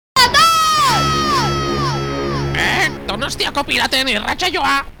Donostiako piraten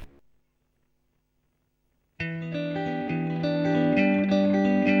irratsaioa!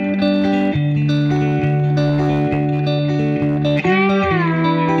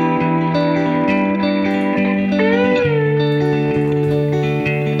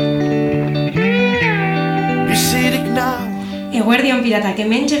 Eguerdion piratak,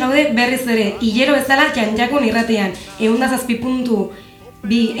 hementxe gaude berriz ere, hilero bezala janjakun irratean, 107.2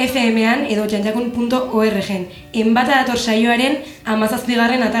 FM-an edo janjakun.org-en. Enbata Dator saioaren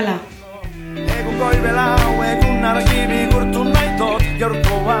 17. atala. Egun goibelau, egun argi bigurtu naitot,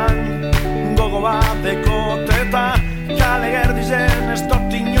 gaurkoan gogo bateko teta, kale gerdizen ez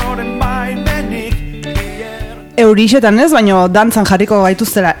dut inoren baimenik. Eurixetan ez, baino dantzan jarriko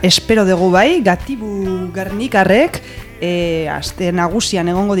gaituztela espero dugu bai, gatibu garnikarrek, Aste Nagusian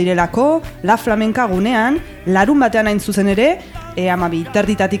egongo direlako, La Flamenka gunean, larun batean hain zuzen ere,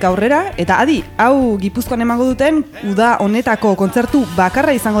 12:00 aurrera, eta adi, hau Gipuzkoan emango duten, uda honetako kontzertu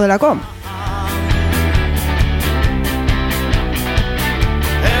bakarra izango delako.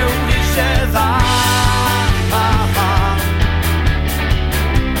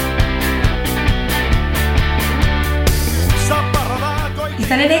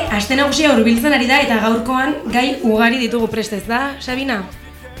 Izan ere, Aste Nagusia hurbiltzen ari da eta gaurkoan gai ugari ditugu prest, ez da, Sabina?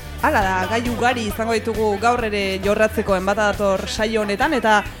 Hala da, gai ugari izango ditugu gaur ere jorratzeko Enbata Dator saio honetan,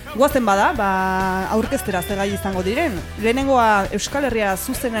 eta Goazen bada, aurkeztera ze gai izango diren. Lehenengoa Euskal Herria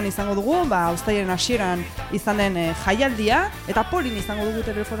zuzenean izango dugu, uztailaren hasieran izan den jaialdia, eta polin izango dugu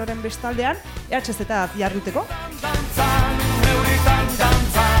telefonoren bestaldean, EHZ jarduteko.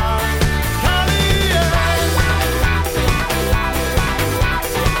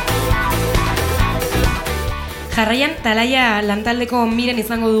 Jarraian, Talaia lantaldeko miren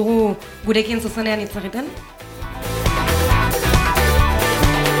izango dugu gurekin zuzenean hitz egiten.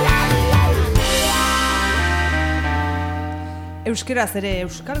 Euskeraz ere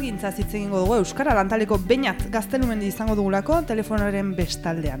euskalgintzaz hitz egingo dugu, euskara lantaldeko Beñat Gaztelumendi izango dugulako telefonoaren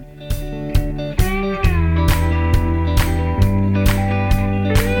bestaldean.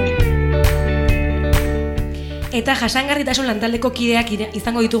 Eta jasangarritasun lantaldeko kideak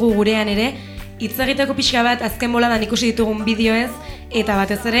izango ditugu gurean ere, hitz egiteko pixka bat azken boladan ikusi ditugun bideoez eta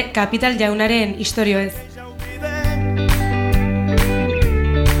batez ere Kapital jaunaren istorioez.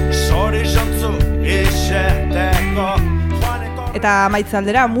 Eta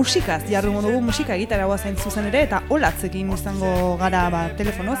amaitzaldera musikaz jarrungo dugu, musika egitarauaren zuzen ere, eta olatzekin izango gara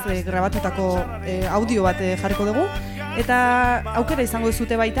telefonoz, grabatutako audio bat jarriko dugu. Eta aukera izango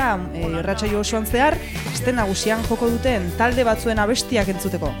duzute baita, irratsaio osoan zehar, Aste Nagusian joko duten talde batzuen abestiak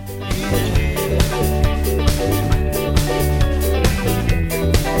entzuteko.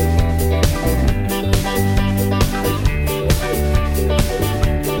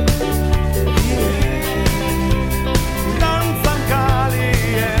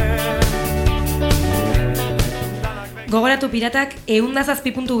 Gogoratu piratak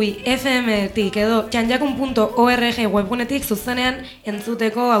 107.2 FM-tik edo janjakun.org webgunetik zuzenean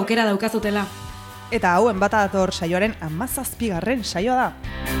entzuteko aukera daukazutela. Eta hau Enbata Dator saioaren 17. saioa da.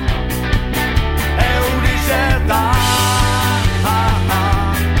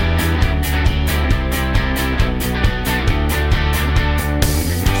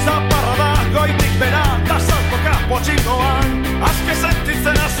 Zaparra da goitik bera, da saltoka potxingoan, aske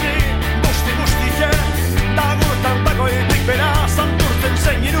sentitzen hasi, busti-bustike, da gurtan da goitik bera, santurtzen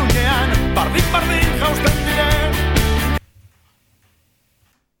zein irunean, bardin jausten diren.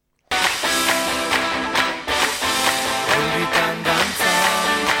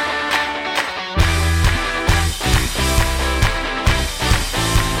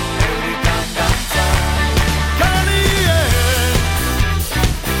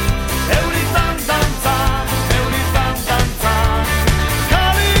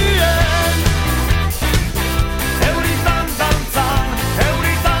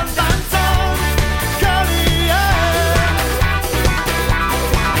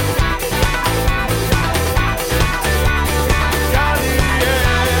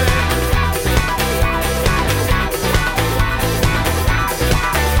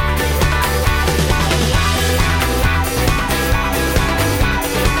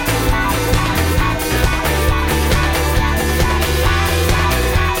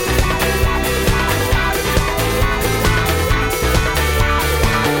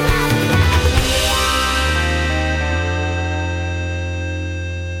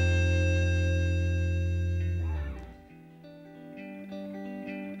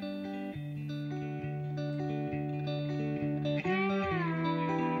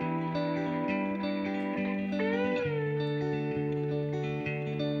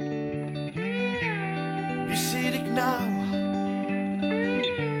 nau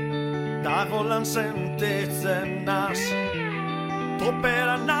dago lan sentitzen naz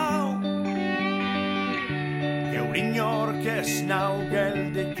topera nau geurin orkez nau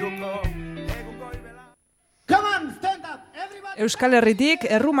geldituko Euskal Herritik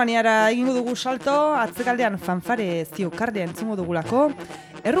Errumaniara egingo dugu salto, atzekaldean fanfare ziokarria entzungo dugulako.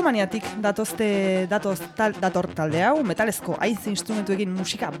 Errumaniatik dator talde hau, metalezko haiz instrumentu egin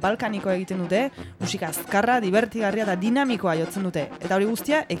musika balkanikoa egiten dute, musika azkarra, divertigarria eta dinamikoa jotzen dute. Eta hori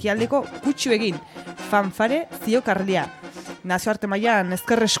guztia ekialdeko kutsu egin, fanfare ziokarria. Nazioarte mailan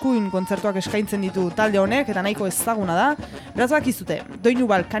ezker eskuin kontzertuak eskaintzen ditu talde honek eta nahiko ezaguna da. Beraz bakizute, doinu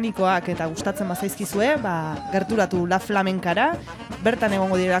balkanikoak eta gustatzen bazaizkizue, gerturatu La Flamenkara, bertan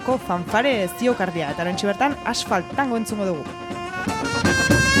egongo direlako fanfare ziokarria eta oraintxe bertan asfalt tango entzungo dugu.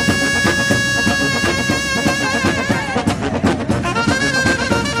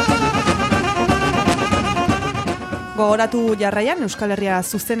 Gogoratu jarraian Euskal Herria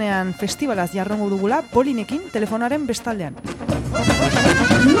zuzenean festibalaz jarrongo dugula Polinekin telefonaren bestaldean.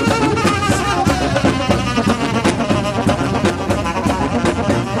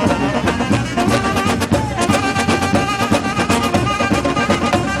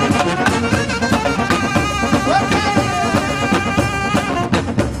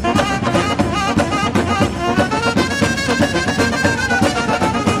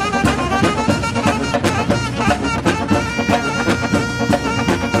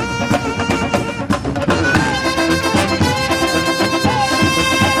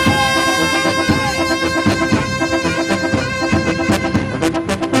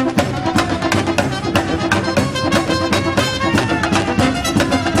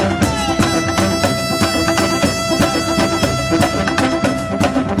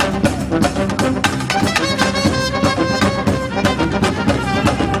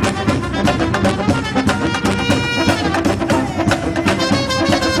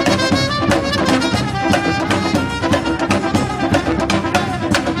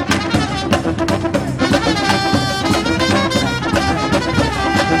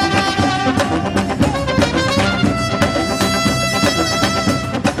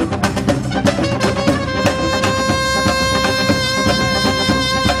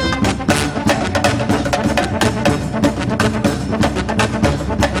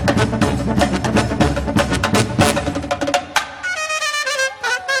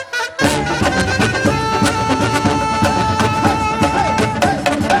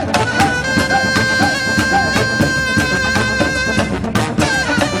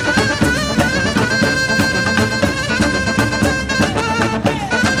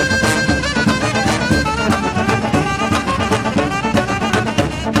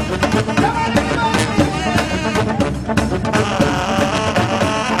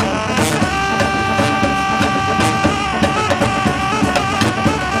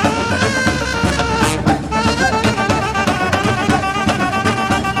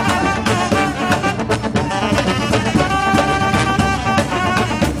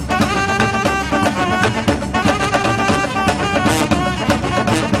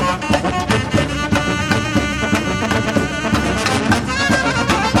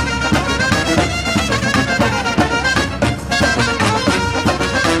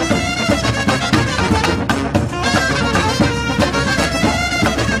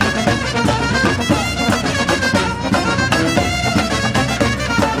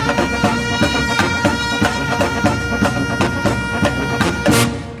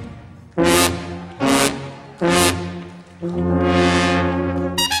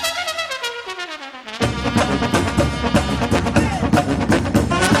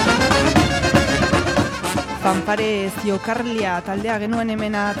 Fanfare ziokarlia taldea genuen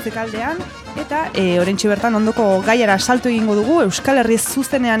hemen atzekaldean, eta oraintxe bertan ondoko gaiara salto egingo dugu Euskal Herri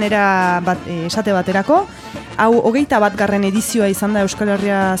zuzenean esate baterako. Hau 21. edizioa izan da Euskal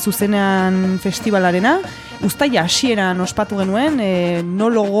Herria zuzenean festibalarena. Uztaila hasieran ospatu genuen, no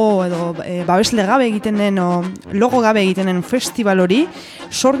logo edo babesle gabe egiten den, logo gabe egiten den festival hori.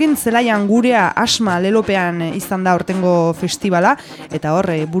 Sorgin zelaian gurea asma lelopean izan da ortengo festivala, eta hor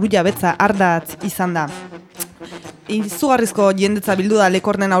burujabetza ardatz izan da. Izugarrizko jendetza bildu da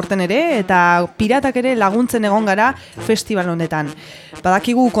lekornen aurten ere, eta piratak ere laguntzen egon gara festival honetan.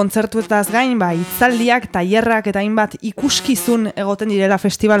 Badakigu kontzertuetaz gain, hitzaldiak, tailerrak eta hainbat ikuskizun egoten direla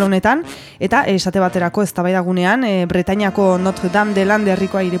festival honetan, eta esate baterako eztabaidagunean Bretainiako Notre Dame de Lande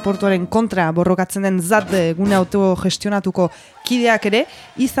herriko aireportuaren kontra borrokatzen den ZAD gune autogestionatuko kideak ere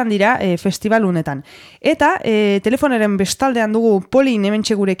izan dira festival honetan. Eta telefonaren bestaldean dugu Polin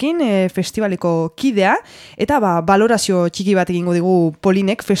hementxe gurekin, festivaleko kidea, eta balorazio txiki bat egingo digu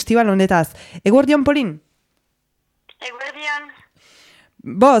Polinek festival honetaz. Eguerdion, Polin? Eguerdian.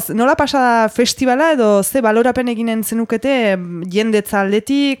 Boz, nola pasa festivala edo ze balorapen eginen zenukete jendetza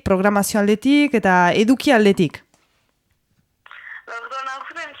aldetik, programazio aldetik eta eduki aldetik? Orduan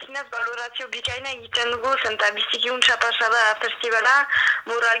aurren zinez balorazio bikaina egiten dugu, zenta biziki untsa pasa da festivala,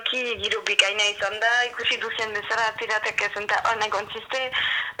 moralki giro bikaina izan da, ikusi duzen bezala piratek zenta honek ontziste,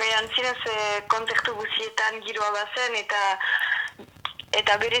 behan zinez kontekstu guzietan giroa bazen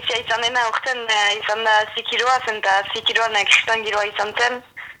eta berezia izan dena orten izan da zikiroa, zenta zikiroan kristan giroa izan zen,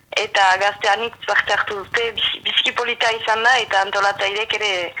 eta gazteanik parte hartu dute, biziki polita izan da, eta antolatairek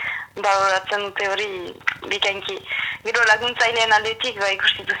ere baloratzen dute hori bikainki. Gero laguntzaileen aldetik,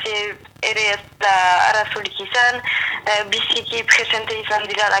 ikusi duzie ere ez da arazolik izan, biziki presente izan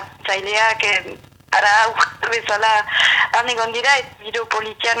dira laguntzaileak, ara urte bezala anegon dira, eta gero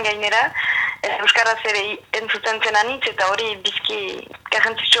politian gainera, euskaraz ere entzuten zen anitz, eta hori bizki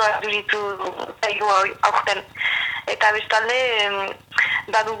garrantzitsua duritu zaigu aurten. Eta bestalde,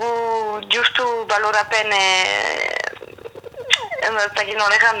 badugu justu balorapen ez dakit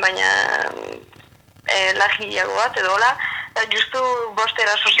nolegan, baina lagiago bat edo hola, justu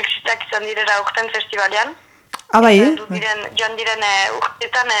bostera sosexistak izan direra urten festivalean. Bai, joan diren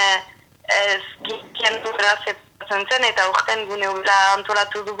urteetan gikien dutela zepatzen zen, eta urten gune hula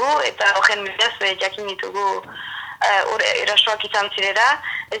antolatu dugu, eta horren bidez jakin ditugu erasoak izan zirera.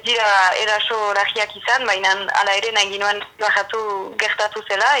 Ez dira eraso lagiak izan, baina ala ere nahi ginoen gertatu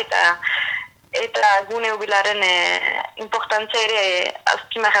zela, eta gune hubilaren importantzia ere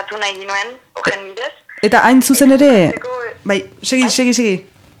azpimarratu nahi ginoen, horren bidez. Eta hain zuzen ere, bai, segi.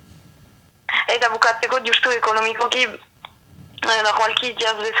 Eta bukatzeko justu ekonomikoki, normalki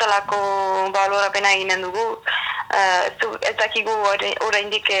jaz bezalako balorapena eginen dugu, ez dakigu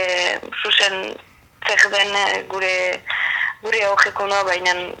oraindik zuzen zer den gure aurreko noa,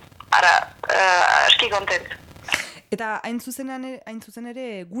 baina aski kontent. Eta hain zuzen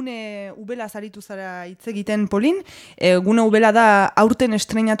ere gune ubela zaritu zara hitz egiten, Polin. Gune ubela da aurten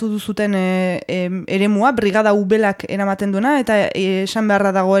estreinatu duzuten eremua, brigada ubelak eramaten duena, eta esan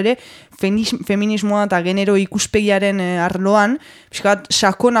beharra dago ere feminismoa eta genero ikuspegiaren arloan, pixkat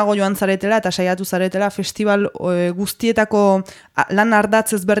sakonago joan zaretela eta saiatu zaretela festival guztietako lan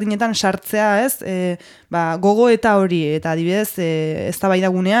ardatz ezberdinetan sartzea, ez? Gogo eta hori, eta adibidez,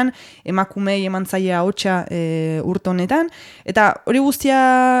 eztabaidagunean emakumei emantzailea hotsa urte honetan, eta hori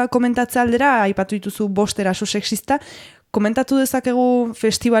guztia komentatzea aldera, aipatu dituzu bostera sexista, komentatu dezakegu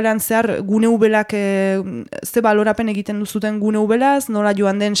festivalean zehar gune ubelak ze balorapen egiten duzuten gune ubelaz, nola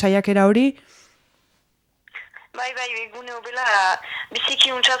joan den saiakera hori? Bai, gune ubela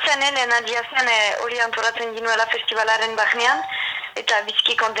biziki untsatzen, lehen aldia zen hori antolatzen ginuela festibalaren barnean, eta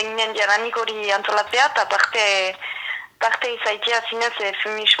biziki konten ginen jaranik hori antolatzea, eta parte izaitea zinez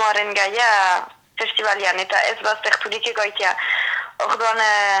feminismoaren gaia festivalian, eta ez bazterturik egoitea. Orduan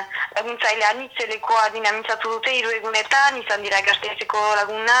laguntzailean itzelekoa dinamitzatu dute 3 egunetan, izan dira Gasteizeko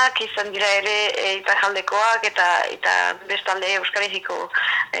lagunak, izan dira ere iparraldekoak eta bestalde euskaraziko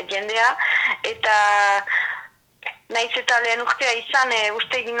jendea. Eta naiz eta lehen urtea izan,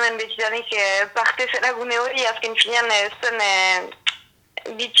 uste ginuen betidanik parte zeragune hori, azken finean zen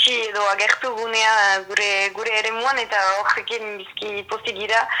bitxi edo agertu gunea gure eremuan, eta horrekin bizki pozik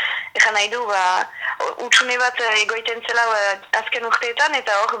gira, egan nahi du, utxune bat egoiten zela azken urteetan,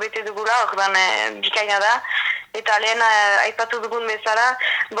 eta hor bete dugula, ordan bikaina da, eta lehen aipatu dugun bezala,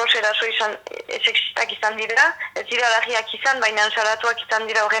 eraso sexistak izan dira, ez dira lagiak izan, baina salatuak izan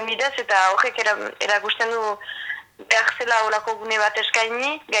dira horren bidez, eta horrek erakusten du behar zela olako gune bat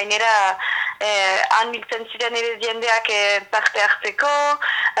eskaini, gainera han biltzen ziren ere jendeak parte hartzeko,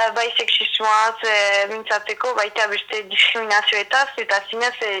 bai sexismoaz mintzatzeko, baita beste diskriminazioetaz, eta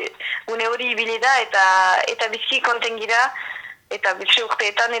zinez gune hori ibili da, eta bizi konten gira, eta beste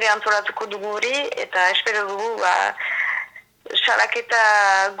urteetan ere antolatuko dugu hori, eta espero dugu salaketa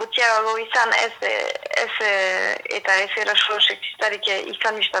gutxiago izan eta ez eraso sexistarik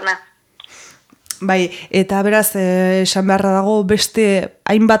izan biztana. Bai, eta beraz, esan beharra dago beste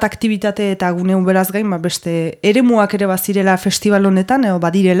hainbat aktibitate eta gune beraz gain, beste eremuak ere bazirela festival honetan,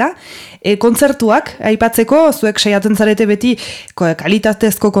 badirela. Kontzertuak, aipatzeko, zuek saiatzen zarete beti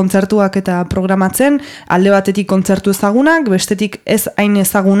kalitatezko kontzertuak eta programatzen, alde batetik kontzertu ezagunak, bestetik ez hain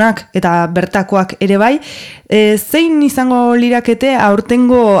ezagunak eta bertakoak ere bai. Zein izango lirakete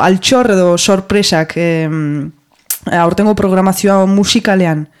aurtengo altxor edo sorpresak, aurtengo programazioa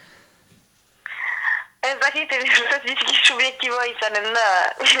musikalean? Ez dakit, biziki subjektiboa izanen da,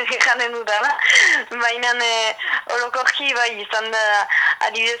 janen dudana, baina orokorki izan da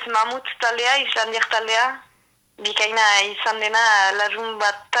adibidez mamut taldea, islandiak taldea, bikaina izan dena larun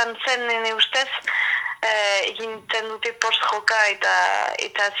batan zen ustez, eginten dute post-joka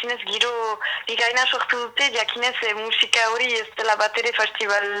eta zinez giro bikaina sortu dute, jakinez musika hori ez dela bat ere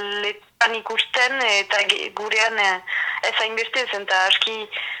festivaletan ikusten eta gurean ez hainbeste zen, eta aski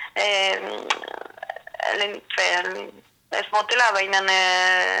ez motela, baina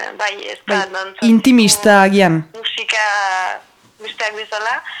bai, ez da dantzatu intimista agian. musika besteak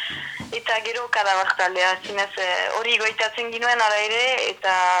bezala, eta gero kada bartaldea, zinez hori goitatzen ginuen ara ere,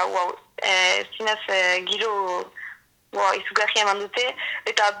 eta zinez giro izugarria eman dute,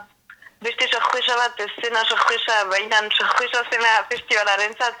 eta beste sorpresa bat, ez zena sorpresa, baina sorpresa zena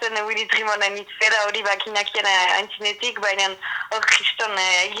festibalaren zatzen Willy Trimonen itzera hori bakinakien aintzinetik, baina hor kriston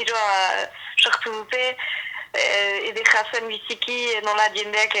giroa sortu dute, ede jasen biziki nola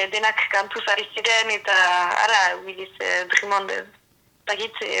jendeak denak kantuz ari ziren, eta ara Willy Trimon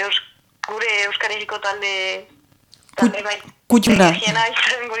gure Euskal Herriko talde bai kutxuna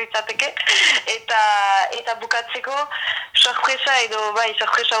izango litzateke, eta bukatzeko sorpresa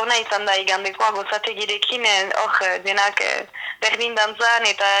sorpresa ona izan da igandekoa gozategirekin, hor denak berdin dantzan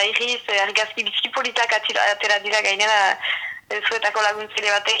eta irriz argazki bizki politak atera dira gainera zuetako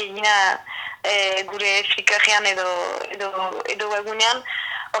laguntzile batek egina gure flikerrean edo egunean,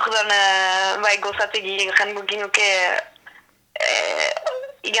 hor bai gozategi jango ginuke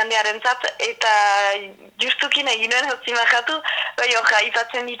igandearen zat, eta justukin eginen hotzimajatu, bai hor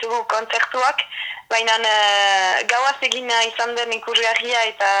aipatzen ditugu kontzertuak, baina gauaz egina izan den ikusgarria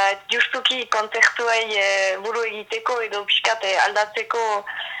eta justuki kontzertuei buru egiteko edo pixkat aldatzeko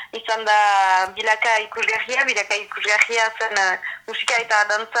izan da bilaka ikusgarria zen musika eta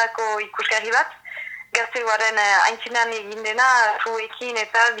dantzako ikusgarri bat, gaztegoaren aintzinan egin dena, ruekin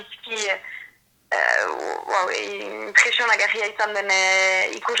eta bizki impresionagarria izan den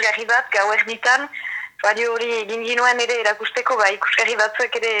ikusgarri bat, gau erditan, radio hori egin ginuen ere erakusteko, ikusgarri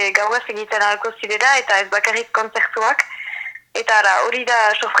batzuek ere gauaz egiten ahalko zirera, eta ez bakarrik kontzertuak, eta hori da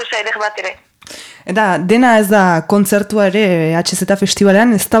sorpresa eder bat ere. Eta dena ez da kontzertua ere HZ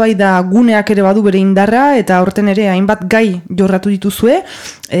Festivalean, eztabaida guneak ere badu bere indarra, eta horten ere hainbat gai jorratu dituzue,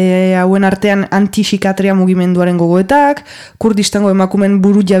 hauen artean antixikatria mugimenduaren gogoetak, Kurdistango emakumen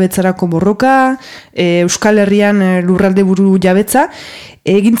buru jabetzarako borroka, Euskal Herrian lurralde buru jabetza,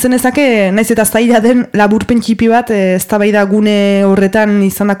 egintzen ezake, naiz eta zaila den laburpen txipi bat eztabaida gune horretan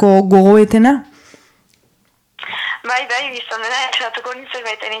izandako gogoetena? Bai, biztan dena, esatuko nintzen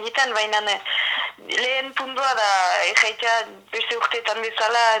baiten egiten, baina lehen puntua da, jaitea beste urteetan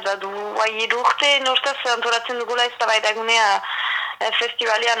bezala, eta du urte nostaz antolatzen dugula ez da baidagunea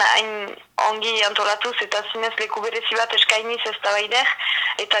festivalean hain ongi antolatuz, eta zinez leku berezi bat eskainiz ez da baider,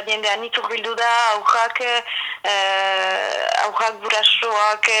 eta diendean iturbildu da, aurrak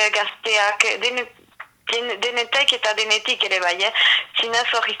burasoak, gazteak, denetek eta denetik ere bai, zinez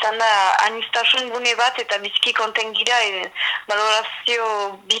hor izan da anistasun gune bat eta bizki konten gira, balorazio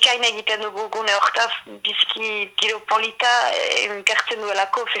bikaina egiten dugu gune hortaz bizki giro polita enkartzen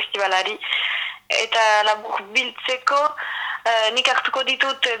duelako festivalari. Eta labur biltzeko, nik hartuko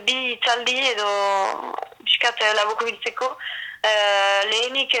ditut bi itzaldi edo biskat labur biltzeko,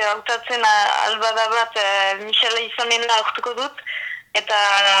 lehenik hautatzen albada bat Michele izanena hartuko dut, eta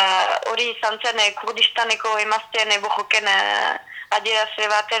hori izan zen Kurdistaneko emazteen bojoken adierazle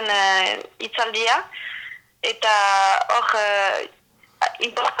baten itzaldia, eta hor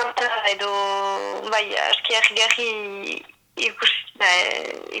importantea edo askiak garri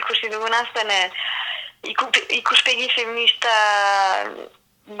ikusi duguna zen ikuspegi feminista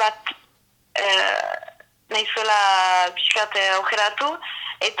bat nahizuela pixkat aukeratu,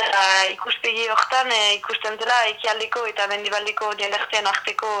 eta ikuspegi hortan ikusten dela ekialdeko eta mendibaldeko jendartean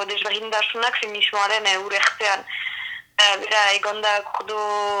arteko desberdintasunak feminismoaren urertean. Bera, egonda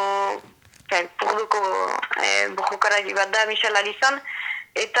kurduko bojokarari bat da Michel Alizan,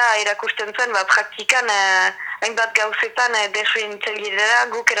 eta erakusten zen praktikan hainbat gauzetan desberdintzen girela,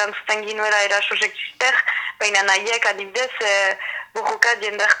 guk erantzuten ginuela eraso seksister, baina nahiek adibidez bojoka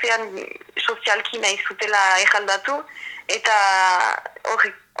jendartean sozialki nahi zutela eraldatu, eta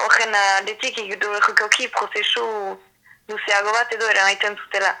horren aldetik ideologikoki prozesu luzeago bat edo eramaiten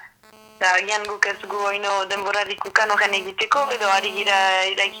zutela. Agian guk ez gu oino denborarik ukan horren egiteko, edo ari gira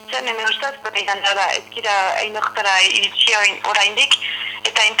eraikitzen, hemen ustaz, baina ez gira hainoktara iritsi oraindik,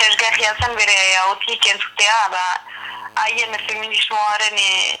 eta interesgarria zen bere ahotik entzutea, haien feminismoaren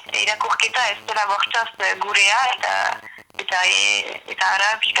irakurketa ez dela bortzaz gurea, eta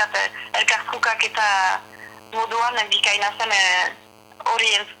ara, pixkat, elkartrukak eta moduan bikaina zen hori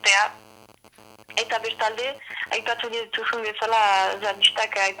entzutea. Eta bestalde, aipatu dituzun bezala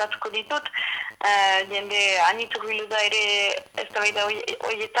zadistak aipatuko ditut, jende anitu gilu da ere eztabaida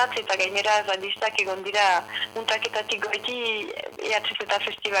horietat eta gainera radistak egon dira muntaketatik goiti EHZ eta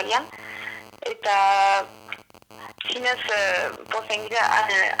festivalian. Eta zinez pozen gira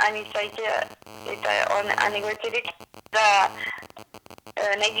anizaitea eta anegoeterik da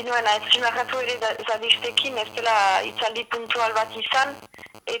nahi ginuen azpimarratu ere zadistekin ez dela itzaldi puntual bat izan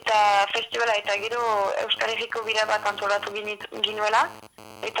eta festivala eta gero Euskal Herriko bira bat antolatu ginuela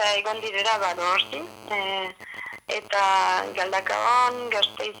eta egon direra balorezi eta Galdakaon,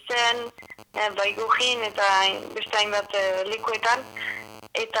 Gasteizen, Baigujin eta beste hainbat lekuetan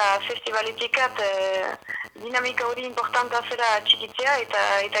eta festivalitikat dinamika hori importanta zera txikitzea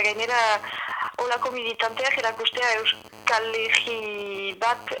eta gainera olako militanteak erakustea Euskal Herri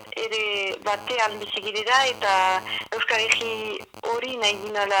bat ere batean bizigirera eta Euskal Herri hori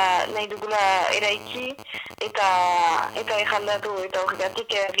nahi dugula eraiki eta erraldatu eta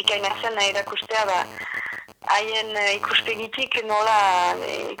horregatik bikaina zen erakustea haien ikuspegitik nola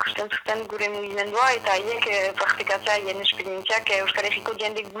ikusten zuten gure mugimendua eta haiek praktikatzea haien esperientziak Euskal Herriko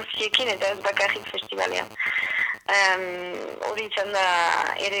jende guztiekin eta ez bakarrik festivalean. Hori izan da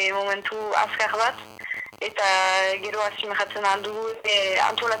ere momentu azkar bat eta gero azpimarratzen aldugu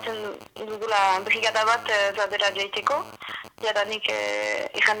antolatzen dugula brigada bat zadera jaiteko. Jadanik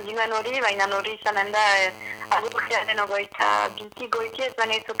ikan dinuen hori, baina hori izanen da agurriaren ogoita binti goiti ez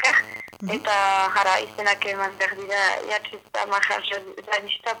baneizukar eta jara izenak eman behar dira jatxista mahar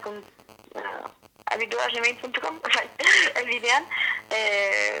zadista abidua.gmail.com elbidean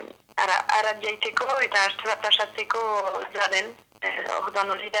arat jaiteko eta astura pasatzeko zaden orduan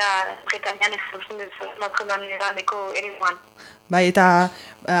hori da Bretañan ez zuzen matrudan eraneko ere moan. Bai, eta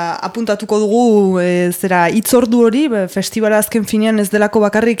apuntatuko dugu zera hitzordu hori, festivala azken finean ez delako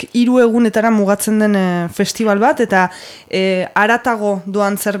bakarrik 3 egunetara mugatzen den festival bat, eta haratago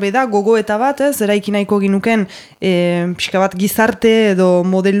doan zerbait da, gogoeta bat, eraiki nahiko ginuken pixka bat gizarte edo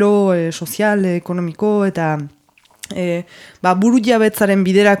modelo sozial, ekonomiko eta buru jabetzaren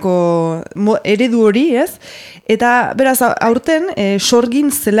biderako eredu hori, ez? Eta beraz, aurten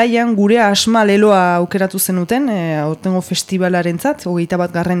sorgin zelaian gure asma leloa aukeratu zenuten, aurtengo festivalarentzat,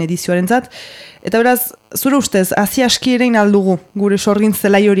 21. edizioarentzat. Eta beraz, zure ustez, hazi aski erein aldugu gure sorgin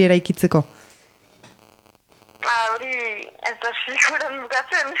zelai hori eraikitzeko? Hori ez da figuran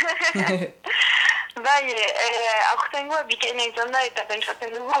bukatzen. Bai, aurtengoa bikaina izan da eta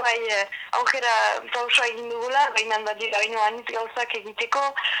pentsatzen dugu, aurrera pausoa egin dugula, baina badira anitz gauzak egiteko,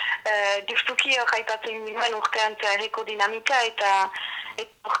 justuki jaitatzen ginen urtean herriko dinamika eta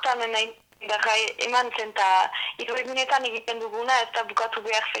hortan nahi eman zen eta 3 egunetan egiten duguna ez da bukatu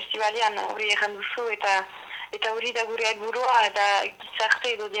behar festivalean hori egan duzu eta hori da gure helburua eta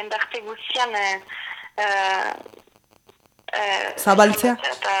gizarte edo jendarte guztian zabaltzea?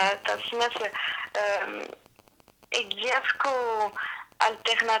 Eta zinez egiazko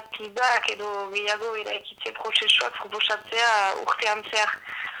alternatibak edo gehiago eraikitze prozesuak proposatzea urtean zehar.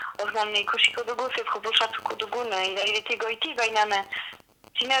 Ordan ikusiko dugu, ze proposatuko dugun irailetik goiti, baina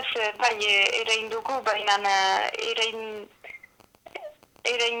zinez bai erein dugu, baina erein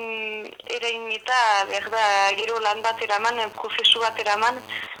eta berda gero lan bat eraman, prozesu bat eraman,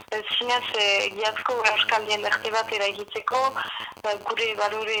 zinez egiazko euskal jendarte bat eraikitzeko, gure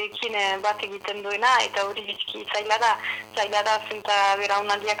baloreekin bat egiten duena, eta hori bizki zaila da zenta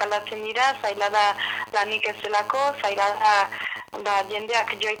beraunaldiak aldatzen dira, zaila da lanik ez delako, zaila da jendeak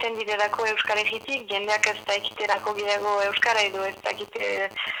joaiten direlako Euskal Herritik, jendeak ez da ekiterako gehiago Euskara edo ez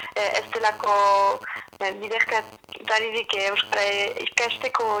delako biderkataririk Euskara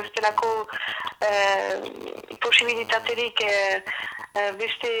ikasteko, ez delako posibilitaterik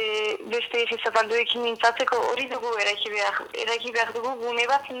beste egizapalduekin mintzatzeko hori dugu eraiki behar dugu gune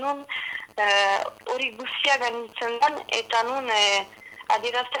bat nun hori guztia ganitzen den eta nun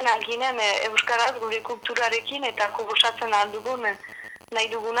adierazten alginen Euskaraz gure kulturarekin eta kobosatzen aldugun nahi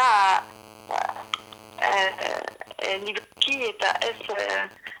duguna libreki eta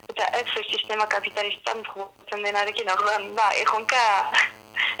ez sistema kapitalistan probatzen denarekin orduan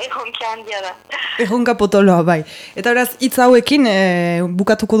erronka handia da. Erronka potoloa, bai. Eta beraz, hitz hauekin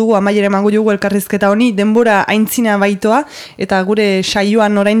bukatuko dugu amaiera emango dugu elkarrizketa honi, denbora aintzina baitoa, eta gure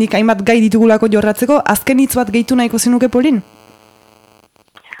saioan oraindik hainbat gai ditugulako jorratzeko, azken hitz bat gehitu nahiko zenuke, Polin?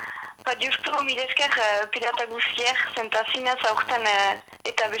 Justu, mirezker pirata guztiak, zentazinez aurten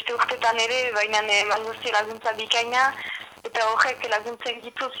eta beste urtetan ere, baina manduzti laguntza bikaina, eta horrek laguntzen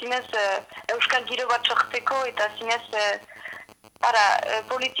gitu zinez euskal giro bat sortzeko, eta zinez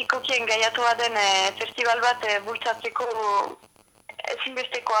politikokien gaiatua den festival bat bultzatzeko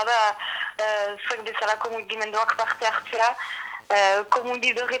ezinbestekoa da zuek bezalako mugimenduak parte hartzea,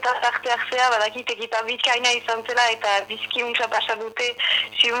 komunidorretaz arte hartzea, badakit egipa bizkaina izan zela eta bizki untsa pasa dute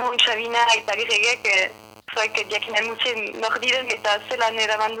Simon, Xabina eta Gregek zoek diakinen duzien nor diren eta zelan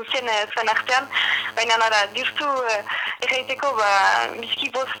eraman duzien zuen artean, baina nara, dirtu erraiteko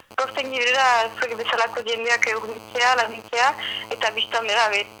bizki posten girera zuek bezalako jendeak urbitzea, laguntzea eta biztan bera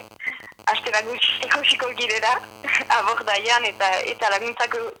Aste Nagusieko girera, abordaian eta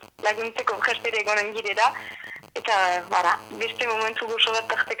laguntzeko gestire egonen girera, eta beste momentu gozo bat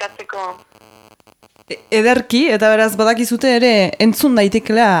partekatzeko. Ederki, eta beraz badakizute ere entzun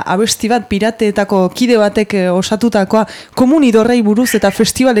daitekela abesti bat pirateetako kide batek osatutakoa komunidorrei buruz eta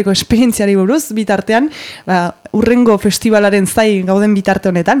festivaleko esperientziari buruz bitartean, urrengo festibalaren zai gauden bitarte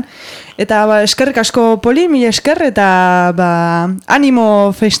honetan. Eta eskerrik asko Poli, mila esker, eta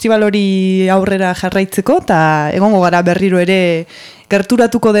animo festival hori aurrera jarraitzeko, eta egongo gara berriro ere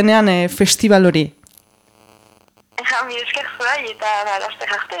gerturatuko denean festival hori. Mi esker zuai eta laster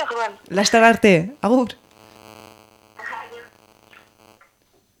arte, orduan. Laster arte, agur.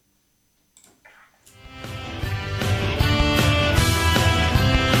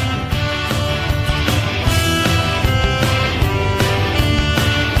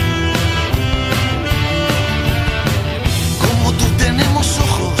 Como tú tenemos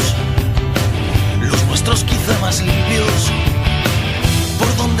ojos, los nuestros quizá más limpios,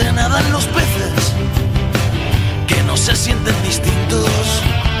 por donde nadan los peces que no se sienten distintos,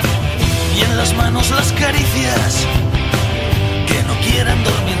 y en las manos las caricias que no quieren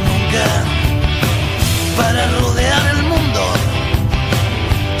dormir nunca, para rodear el mundo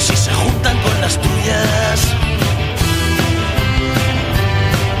si se juntan con las tuyas.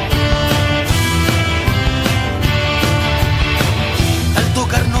 Al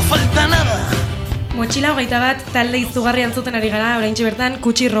tocar no falta nada. Motxila 21 talde izugarri antzuten ari gara, oraintxe bertan,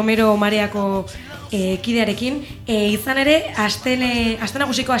 Kutxi Romero Mareako kidearekin. Izan ere, Aste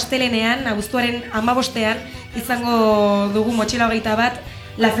Nagusiko astelenean, abuztuaren 15ean, izango dugu Motxila 21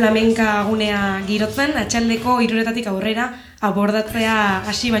 La Flamenka gunea girotzen, atxaldeko 3:00 aurrera, abordatzea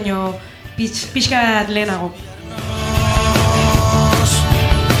hasi baino pixka bat lehenago.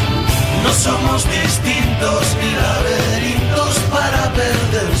 No somos distintos ni laberintos para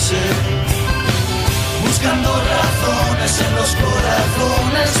perderse, buscando razones en los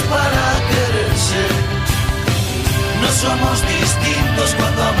corazones para quererse. No somos distintos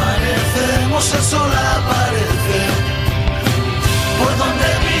cuando amanecemos, el sol aparece, por donde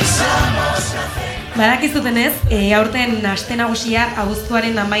pisamos. Badakizutenez, aurten Aste Nagusia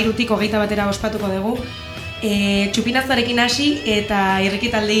abuztuaren 13-tik 21 ospatuko dugu. Txupinazoarekin hasi eta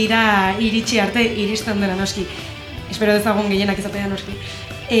irrikitaldeira iritsi arte iristen dela noski. Espero dezagun gehienak izatea noski.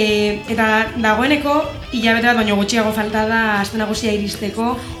 Eta dagoeneko, hilabete bat baino gutxiago falta da Aste Nagusia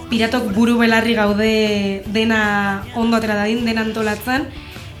iristeko, piratok buru belarri gaude dena ondo atera dadin, dena antolatzen,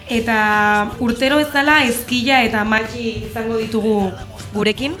 eta urtero bezala ezkila eta maki izango ditugu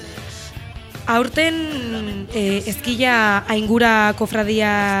gurekin. Aurten ezkila aingura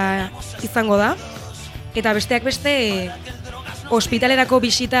kofradia izango da, eta besteak beste ospitalerako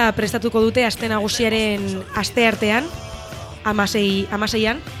bisita prestatuko dute Aste Nagusiaren aste artean,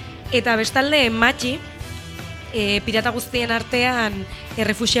 16an, eta bestalde matxi, pirata guztien artean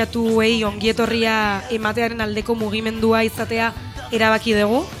errefuxiatuei ongietorria ematearen aldeko mugimendua izatea erabaki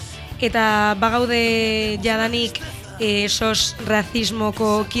dugu, eta bagaude jadanik sos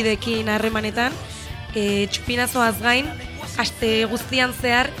razismoko kidekin harremanetan, txupinazoaz gain, aste guztian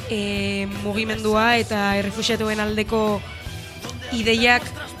zehar mugimendua eta errefuxiatuen aldeko ideiak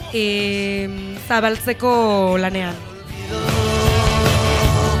zabaltzeko lanean.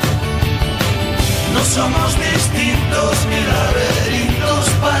 No somos distintos ni laberintos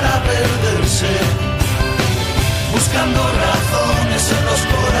para perderse, buscando razones en los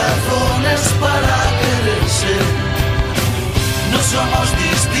corazones para quererse. No somos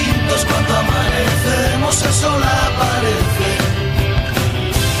distintos cuando amanecemos, el sol aparece,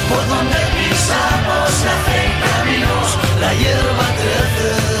 por donde pisamos se hacen caminos, la hierba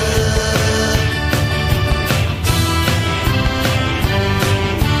crece.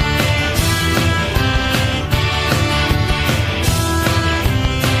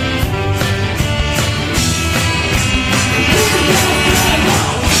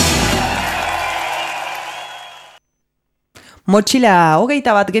 Motxila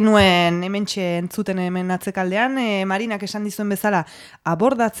 21 genuen hementxe entzuten hemen atzekaldean, Marinak esan dizuen bezala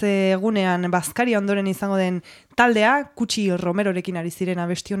abordatze egunean Bazkaria ondoren izango den taldea, Kutxi Romerorekin ari ziren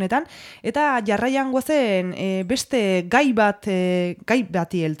abesti honetan, eta jarraian goazen beste gai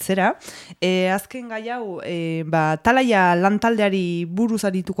bati heltzera. Azken gai hau, Talaia lantaldeari buruz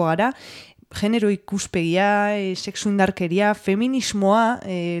arituko gara, genero ikuspegia, sexu indarkeria, feminismoa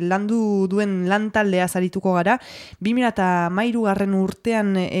landu duen lantaldea zarituko gara. 2013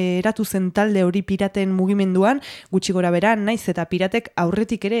 urtean eratu zen talde hori piraten mugimenduan, gutxi gora bera, naiz eta piratek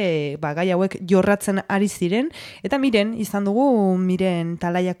aurretik ere gai hauek jorratzen ari ziren. Eta izan dugu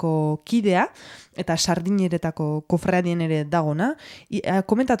Talaiako kidea, eta sardineretako kofradien ere dagona.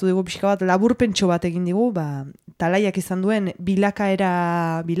 Komentatu dugu pixka bat, laburpentxo bat egin digu, Talaiak izan duen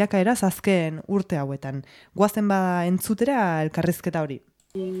bilakaera azken urte hauetan. Goazen entzutera elkarrizketa hori.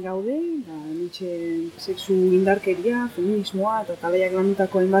 Gaude, nitxe sexu indarkeria, feminismoa eta Talaiak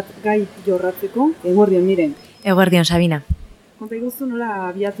landutako hainbat gai jorratzeko. Eguerdion, Miren. Eguerdion, Sabina. Konta iguzu nola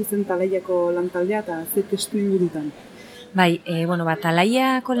abiatu zen Talaiako lantaldea eta ze testu ingurutan? Bai,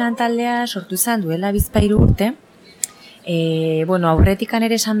 Talaiako lantaldea sortu zen duela 2 urte. Aurretikan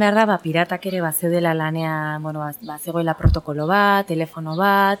ere esan behar da, piratak ere zeudela lanean, zegoela protokolo bat, telefono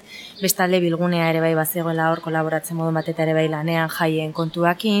bat, bestalde bilgunea ere bai zegoela hor kolaboratzen modu bat eta ere bai lanean jaien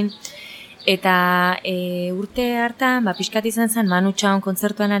kontuakin. Eta urte hartan, pixkat izan zen Manu Txaon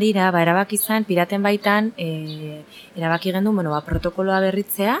kontzertuan arira, erabaki zen piraten baitan, erabaki gendu, protokoloa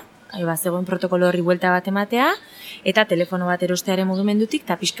berritzea, zegoen protokolo horri buelta bat ematea, eta telefono bat erostearen mugimendutik,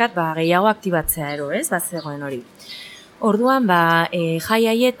 eta pixkat gehiago aktibatzea ero, zegoen hori. Orduan,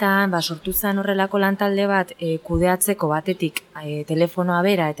 jaiaietan, sortu zen horrelako lantalde bat kudeatzeko batetik telefonoa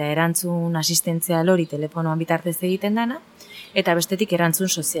bera eta erantzun asistentzial hori telefonoan bitartez egiten dana, eta bestetik erantzun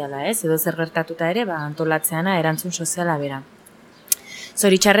soziala, edo zer gertatuta ere, antolatzeana erantzun soziala bera.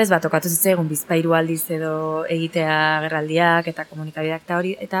 Zoritxarrez, tokatu zitzaigun 2 aldiz edo egitea agerraldiak eta komunikabideak eta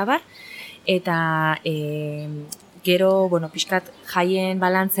hori, eta abar, eta gero, pixkat jaien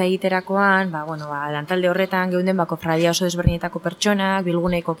balantzea egiterakoan, lantalde horretan geunden kofradia oso desberdinetako pertsonak,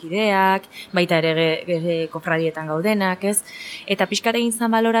 bilguneko kideak, baita ere kofradietan gaudenak, ez? Eta pixkat egin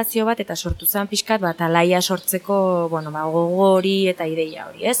zen balorazio bat, eta sortu zen pixkat Talaia sortzeko, gogo hori eta ideia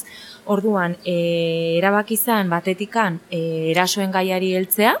hori, ez? Orduan, erabaki zen batetikan erasoen gaiari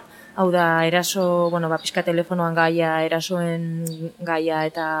heltzea, hau da, eraso, pixkat telefonoan gaia, erasoen gaia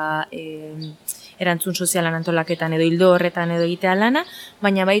eta erantzun sozialan antolaketan edo hildo horretan edo egitea lana,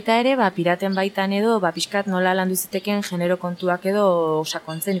 baina baita ere, piraten baitan edo, pixkat nola landu izateken genero kontuak edo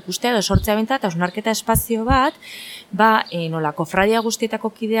sakontzen ikustea edo sortzea benta, eta osnarketa espazio bat, nola kofradia guztietako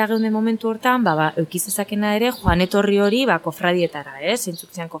kidea geunden momentu hortan, eukizezakena ere, joan etorri hori kofradietara,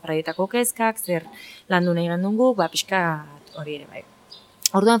 zeintzuk zian kofradietako kezkak, zer landu nahi gendungu, pixkat hori ere bai.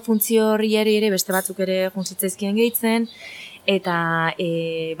 Orduan funtzio horri ere beste batzuk ere juntzitzaizkien gehitzen, eta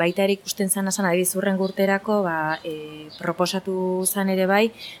baita ere ikusten zan adibidez hurrengo urterako proposatu zan ere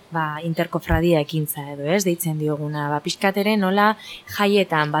bai interkofradia ekintza edo deitzen dioguna. Pixkat ere nola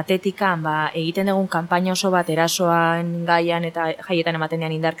jaietan batetikan egiten dugun kanpaina oso bat erasoan gaian eta jaietan ematen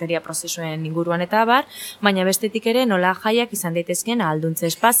dian indarkeria prozesuen inguruan eta baina bestetik ere nola jaiak izan daitezkeen ahalduntze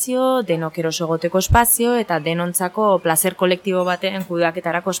espazio, denok eroso egoteko espazio eta denontzako plazer kolektibo baten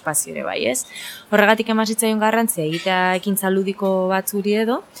kudeaketarako espazio ere bai, ez? Horregatik emazitzaion garrantzia egitea ekintza ludiko batzuri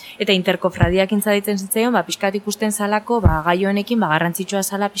edo, eta interkofradiak intzaditzen zitzaion, pixkat ikusten zalako, gai honekin, garrantzitsua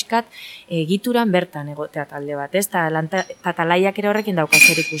zala pixkat egituran bertan egotea talde bat, ez? Eta Talaiak ere horrekin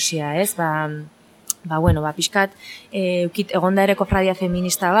daukazer ikusia, ez? Pixkat, egonda ere kofradia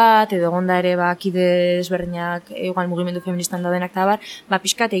feminista bat, edo egonda ere kide desberdinak, egual mugimendu feministan daudenak eta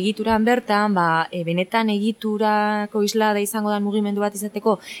pixkat egituran bertan, benetan egiturako isla da izango da mugimendu bat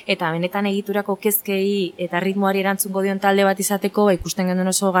izateko, eta benetan egiturako kezkei eta ritmoari erantzungo dion talde bat izateko, ikusten genduen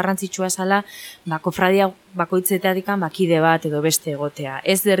oso garrantzitsua zala, kofradia bakoitzetatik kide bat edo beste egotea.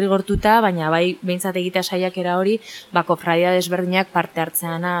 Ez derrigortuta, baina behintzat egitea saiakera hori, kofradia desberdinak parte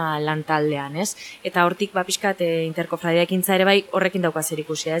hartzeana lantaldean, ez? Eta hortik, pixkat, interkofradia ekintza ere horrekin daukazer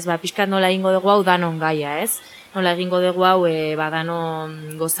ikusia, ez? Pixkat nola egingo dugu hau danon gaia, ez? Nola egingo dugu hau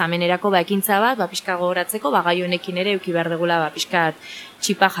danon gozamenerako ekintza bat, pixkat gogoratzeko, gai honekin ere euki behar dugula pixkat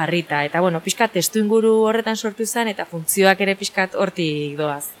txipa jarrita. Eta, pixkat, testu inguru horretan sortu zen, eta funtzioak ere pixkat hortik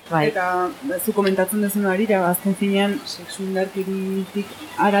doaz. Eta, zu komentatzen duzun harira, azken zinean, sexu indarkeritik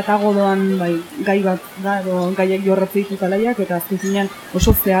aratago doan gai bat da, edo gaiak jorratze ditu Talaiak, eta azken zinean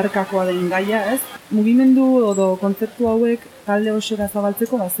oso zeharkakoa den gaia, ez? Mugimendu edo kontzeptu hauek talde osora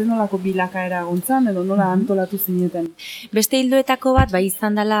zabaltzeko, zen nolako bilakaera gontzan, edo nola antolatu zineten? Beste hildoetako bat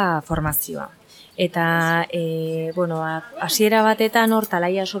izan dela formazioa. Eta, hasiera batetan hor,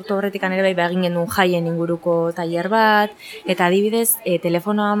 Talaia sortu horretik ere bai egin genuen jaien inguruko tailer bat, eta adibidez,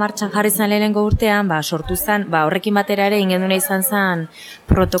 telefonoa martxan jarri zen lehenengo urtean, sortu zen, horrekin batera ere egin genuen izan zen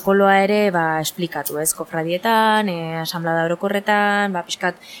protokoloa ere esplikatu, ez, kofradietan, asamblada orokorretan,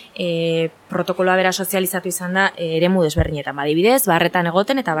 pixkat protokoloa bera sozializatu izan da eremu desberdinetan, adibidez, barretan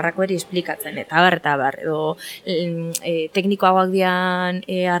egoten eta barrako eri esplikatzen, eta bar, edo teknikoagoak dian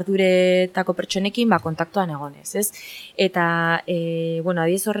arduretako pertsonekin kontaktuan egonez, ez? Eta,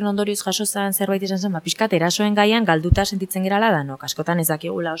 adibidez horren ondorioz jaso zen zerbait izan zen, pixkat erasoen gaian galduta sentitzen gerala danok, askotan ez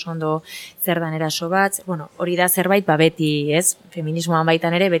dakigula oso ondo zer dan eraso bat, hori da zerbait beti, ez? Feminismoan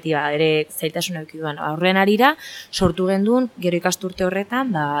baitan ere, beti ere zailtasun eduki duan. Horren arira, sortu gendun, gero ikasturte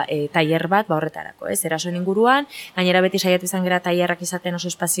horretan, tailer bat horretarako, ez? Erasoen inguruan, gainera beti saiatu izan gera tailerrak izaten oso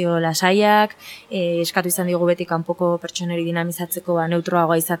espazio lasaiak, eskatu izan digu beti kanpoko pertsoneri dinamizatzeko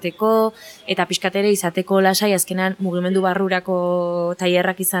neutroagoa izateko, eta pixkatere izateko lasai azkenan mugimendu barrurako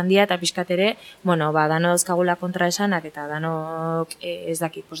tailerrak izan dira, eta pixkatere, dano dauzkagula kontra esanak, eta danok, ez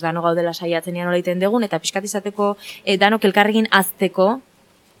dakit, dano gaudela saiatzen nola egiten dugun, eta pixkat izateko, danok elkarrekin azteko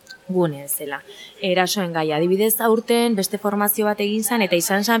gune zela. Erasoen gaia, adibidez aurten beste formazio bat egin zen, eta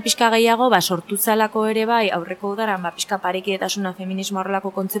izan zen pixka gehiago, sortu zalako ere bai, aurreko udaran, pixka parekidetasuna feminismo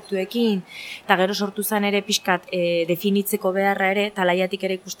horrelako kontzeptuekin, eta gero sortu zen ere pixkat definitzeko beharra ere, Talaiatik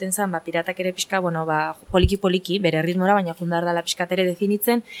ere ikusten zen, piratak ere pixka, poliki-poliki, bere ritmora, baina jundar dela pixkat ere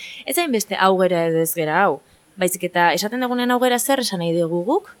definitzen, ez hain beste hau gera edo ez gera hau. Baizik eta esaten dagunean hau gera zer, esan nahi dugu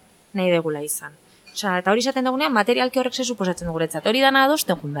guk, nahi dugula izan. Eta hori esaten dagunean, materialki horrek ze suposatzen du guretzat. Hori dana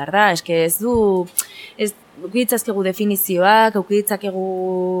adosten jun behar da, eukiditzazkegu definizioak, eukiditzakegu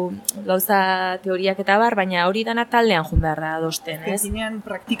gauza teoriak eta baina hori dana taldean jun behar da adosten, ez? Zinean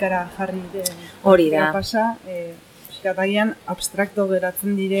praktikara jarri den. Hori da. Pasa, eskatagian abstrakto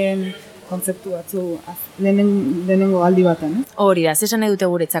geratzen diren kontzeptu batzu lehenengo aldi baten, ez? Hori da, zesan nahi dute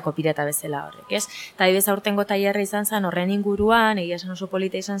guretzako pirata bezala horrek, ez? Eta ibez aurtengo tailerra izan zen horren inguruan, egia esan oso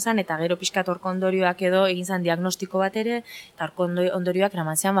polita izan zen, eta gero pixkat horko ondorioak edo egin zen diagnostiko bat ere, eta horko ondorioak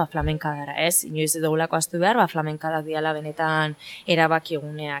eraman zean flamenkadara, ez? Inoiz edugulako aztu behar, flamenkadak diala benetan erabaki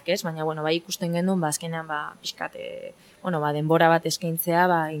eguneak, ez? Baina, ikusten genduen, azkenean, pixkat, denbora bat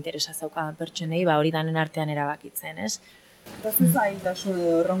eskaintzea, interesa zaukadan pertsonei, hori danen artean erabakitzen, ez? Eta zailtasun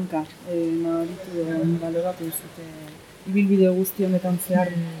edo erronka, nabaritu baloratu zute ibilbide guzti honetan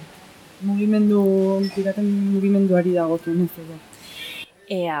zehar piraten mugimenduari dagokion ez edo.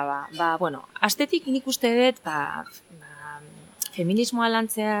 Astetik nik uste dut, feminismoa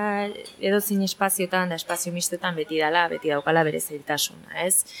lantzea edozein espazioetan da espazio mistoetan beti daukala bere zailtasuna,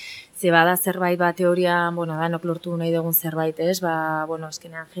 ez? Ze bada zerbait teorian, danok lortu nahi dugun zerbait, ez?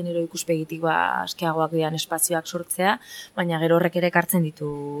 Azkenean genero ikuspegitik askeagoak dian espazioak sortzea, baina gero horrek ere ekartzen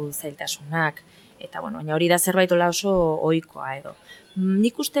ditu zailtasunak. Eta, baina hori da zerbait ola oso ohikoa edo.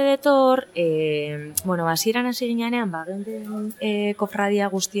 Nik uste dut hor, hasieran hasi ginean, geunden kofradia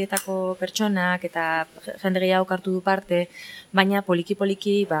guztietako pertsonak eta jende gehiago hartu du parte, baina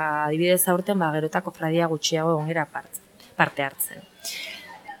poliki-poliki, adibidez aurten, gero eta kofradia gutxiago egongera parte hartzen.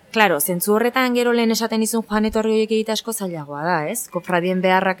 Klaro, zentzu horretan gero lehen esaten izun joan etorri horiek egitea asko zailagoa da, ez? Kofradien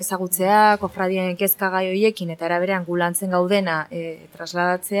beharrak ezagutzea, kofradien kezkagai horiekin eta eraberean gulantzen gaudena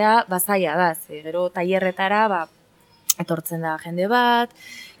trasladatzea, zaila da, gero tailerretara, etortzen da jende bat,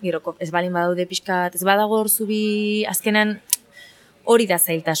 gero ez balin badaude pixkat, ez badago hor zubi, azkenan hori da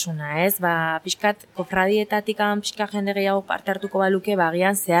zailtasuna, ez? Pixkat kofradietatik pixkat jende gehiago parte hartuko baluke,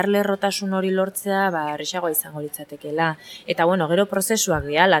 agian zehar lerrotasun hori lortzea, erresagoa izango litzatekeela. Eta, gero prozesuak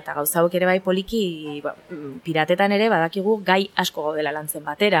gehala, eta gauza hauek ere bai poliki, piratetan ere badakigu gai asko gaudela lantzen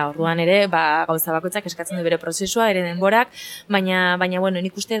batera. Orduan ere, gauza bakoitzak eskatzen du bere prozesua, ere denborak, baina,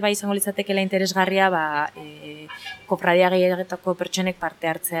 nik uste bai izango litzatekeela interesgarria, kofradia gehiagetako pertsonek parte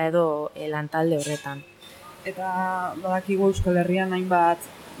hartzea edo lantalde horretan. Eta badakigu Euskal Herrian hainbat,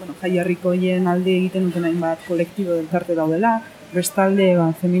 jaiarrikoien alde egiten duten hainbat kolektibo elkarte daudela, bestalde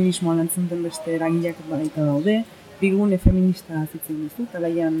feminismoa lantzen duten beste eragileak baita daude, bigune feminista zitzen duzu,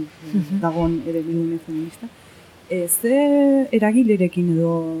 Talaian dagoen ere bigune feminista. Ze eragilerekin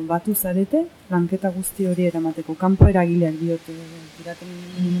edo batu zarete, lanketa guzti hori eramateko, kanpo eragileak diote, piraten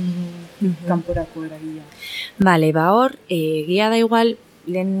kanporako eragileak. Bale, hor, egia da igual,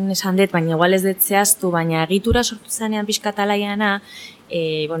 lehen esan dut, baina igual ez dut zehaztu, baina egitura sortu zanean pixka Talaiana,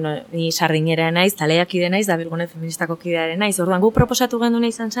 ni sardinera naiz, Talaiakide naiz, da Bilgune feministako kidearen naiz. Orduan guk proposatu genduna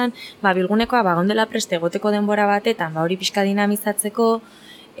izan zen, Bilgunekoa gondela preste egoteko denbora batetan, hori pixka dinamizatzeko,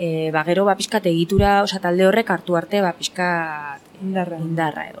 gero pixkat egitura, talde horrek hartu arte, pixka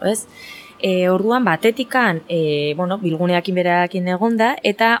indarra edo, ez? Orduan batetikan, bilguneakin berakin egonda,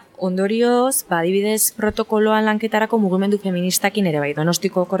 eta ondorioz, adibidez protokoloan lanketarako mugimendu feministakin ere bai,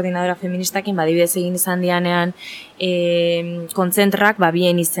 Donostiko koordinadora feministakin, adibidez egin izan dianean kontzentrak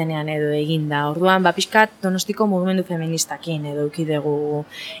bien izenean edo eginda. Orduan, pixkat Donostiko mugimendu feministakin edo eukidegu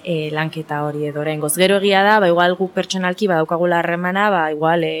lanketa hori edo oraingoz. Gero egia da, igual guk pertsonalki daukagula harremana,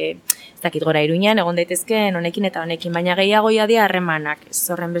 igual ez dakit gora Iruñan, egon daitezkeen honekin eta honekin, baina gehiagoia dira harremanak, ez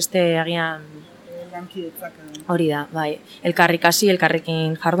horren beste agian hori da, bai, elkarrik hasi,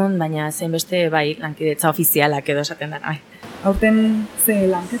 elkarrekin jardun, baina zen beste, bai, lankidetza ofizialak edo esaten dena, bai. Aurten ze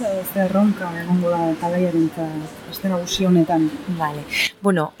lanketa edo ze erronka egongo da Talaiaren eta Aste Nagusi honetan? Vale.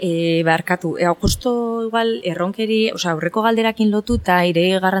 Bueno, barkatu, justo igual erronkeri, aurreko galderakin lotuta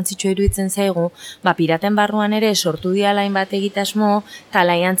ire garrantzitsua iruditzen zaigu, piraten barruan ere sortu diala hainbat egitasmo,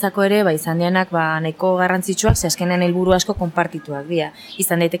 talaiantzako ere, izan dianak nahiko garrantzitsuak, ze azkenean helburu asko konpartituak dira.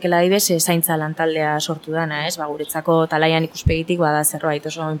 Izan daitekela adibez, zaintza lantaldea sortu dana, ez? Guretzako talaian ikuspegitik bada zerbait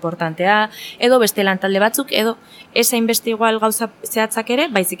oso importantea, edo beste lantalde batzuk, edo ez hainbeste igual gauza zehatzak ere,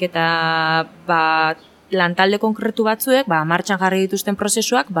 baizik eta lantalde konkretu batzuek, martxan jarri dituzten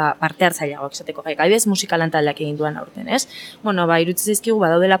prozesuak, parte hartzaileagoak esateko gai. Adibidez, musika lantaldeak egin duan aurten, ez? Iruditzen zaizkigu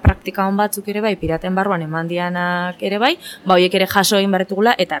badaudela praktika on batzuk ere bai, piraten barruan eman dianak ere bai, horiek ere jaso egin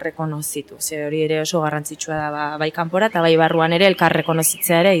barretugula eta rekonozitu. Ze hori ere oso garrantzitsua da bai kanpora eta bai barruan ere elkar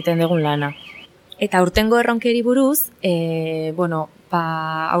rekonozitzea ere egiten dugun lana. Eta aurtengo erronkeri buruz,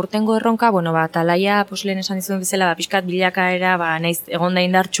 aurtengo erronka, Talaia, lehen esan dizuen bezala, pixkat bilakaera, naiz egonda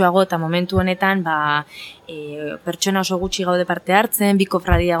indartsuago eta momentu honetan, pertsona oso gutxi gaude parte hartzen, bi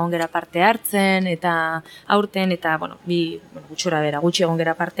kofradia egon gera parte hartzen, eta aurten, eta, gutxora bera, gutxi egon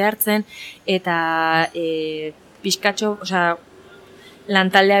gera parte hartzen, eta pixkatxo,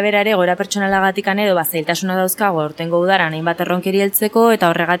 lantaldea berare gora pertsonalagatikan edo zailtasuna dauzkago aurtengo udaran hainbat erronkeri heltzeko eta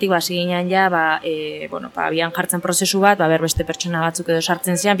horregatik hasi ginen ja abian jartzen prozesu bat, beste pertsona batzuk edo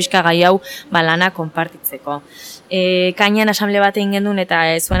sartzen zian pixka gai hau lana konpartitzeko. Kainan asamble bat egin gendun eta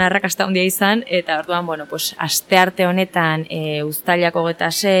zuen arrakasta handia izan eta orduan astearte honetan uztailak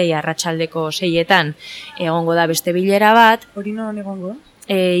 26 arratsaldeko 6etan egongo da beste bilera bat. Hori non egongo?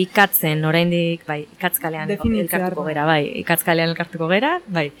 Ikatzen, oraindik, ikatzkalean elkartuko gera, ikatzkalean elkartuko gera,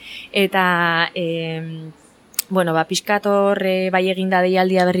 Eta, pixkat hor, eginda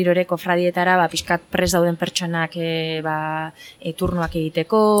deialdia berriro ere kofradietara, pixkat pres dauden pertsonak turnoak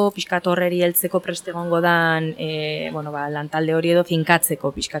egiteko, pixkat horreri heltzeko prest egongo dan, lantalde hori edo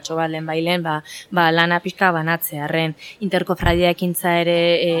finkatzeko, pixkatxo lehen bailen, lana pixka banatzearren, interkofradia ekintza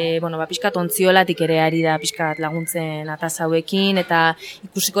ere, pixkat ontziolatik ere ari da pixkat laguntzen ataz hauekin, eta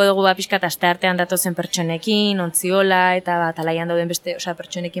ikusiko dugu pixkat aste artean datozen pertsonekin, ontziola, eta talaian dauden beste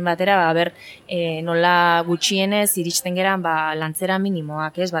pertsonekin batera, nola gutxi iristen geran lantzera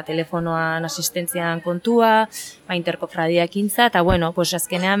minimoak, telefonoan asistentzian kontua, interkofradiak intza, eta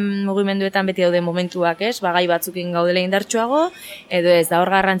azkenean mugimenduetan beti daude momentuak, gai batzukin gaudela indartsuago, edo ez da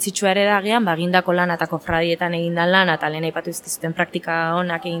hor garrantzitsua ere dagean, gindako lan eta kofradietan egindan lan, eta lehen aipatu izkizuten praktika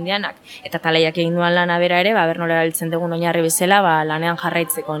honak egin dianak, eta talaiak egin duan lana bera ere, nola erabiltzen dugun oinarri bezala, lanean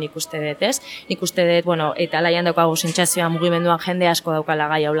jarraitzeko nik uste dut, ez? Nik uste dut, talaian daukagu sentsazioa mugimenduan jende asko daukala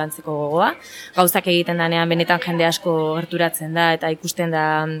gai hau lantzeko gogoa, gauzak egiten danean benetan jende asko gerturatzen da eta ikusten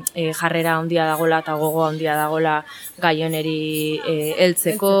da jarrera handia dagola eta gogoa handia dagola gai honeri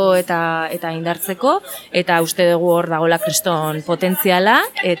heltzeko eta indartzeko eta uste dugu hor dagola kriston potentziala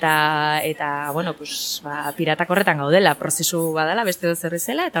eta piratak horretan gaudela, prozesu badala beste dut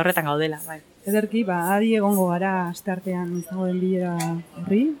zerrizela eta horretan gaudela. Ederki, adi egongo gara asteartean izango den bilera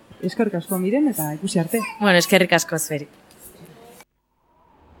horri, eskerrik asko miren eta ikusi arte. Eskerrik asko zuri.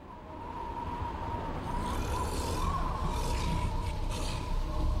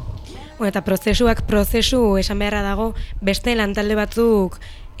 Eta prozesuak prozesu esan beharra dago beste lantalde batzuk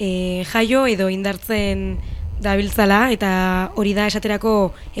jaio edo indartzen dabiltzala eta hori da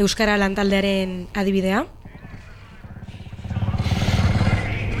esaterako euskara lantaldearen adibidea.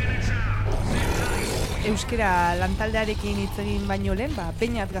 Euskara lantaldearekin hitz egin baino lehen,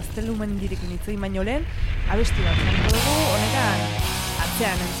 Beñat Gaztelumendirekin hitz egin baino lehen, abesti bat zango dugu, honetan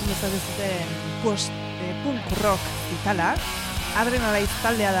atzean entzun dezazuten post-punk rock itala, Adrenalize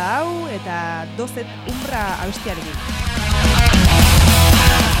taldea da hau eta dozet umbra abestiarekin.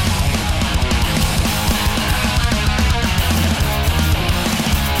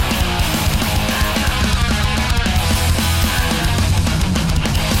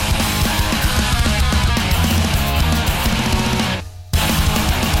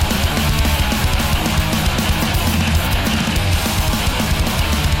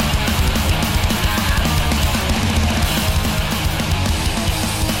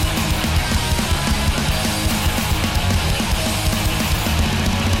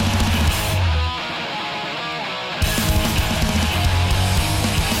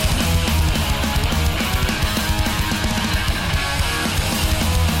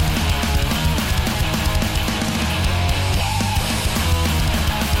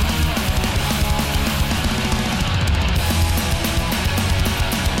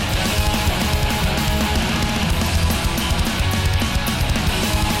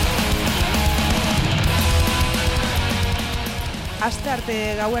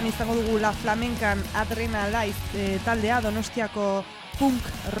 arte gauan izango dugu La Flamenkan Adrenalize taldea, Donostiako punk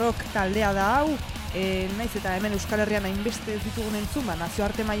rock taldea da hau. Naiz eta hemen Euskal Herrian hainbeste ez ditugun entzun,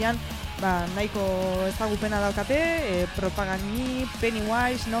 nazioarte mailan nahiko ezagupena daukate, Propagani,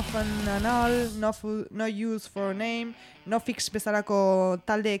 Pennywise, No Fun and All, No Use for Name, No Fix bezalako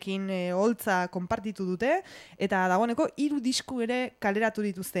taldeekin holtza konpartitu dute, eta dagoeneko 3 disku ere kaleratu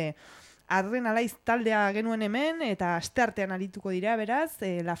dituzte. Adrenalize taldea genuen hemen, eta asteartean arituko dira, beraz,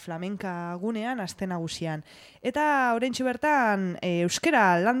 La Flamenka gunean, Aste Nagusian. Eta oraintxe bertan,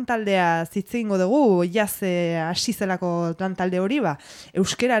 euskara lantaldea zitzingo dugu, jaz hasi zelako lantalde hori,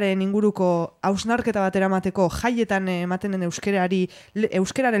 euskararen inguruko hausnarketa bat eramateko, jaietan ematen den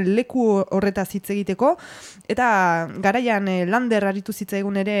euskararen leku horretaz hitz egiteko, eta garaian lander aritu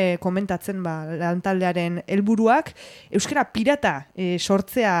zitzaigun ere komentatzen lantaldearen helburuak, euskara pirata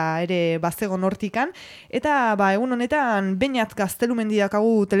sortzea ere bazegon hortikan, eta egun honetan Beñat Gaztelumendi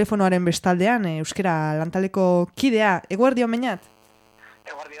dakagu telefonoaren bestaldean, euskara lantaldeko kidea. Eguerdion, Beñat?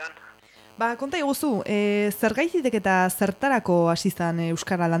 Eguerdion. Konta iguzu, zergaitik eta zertarako hasi zen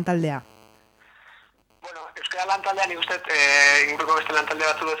euskara lantaldea? Bueno, euskara lantaldea nik uste inguruko beste lantalde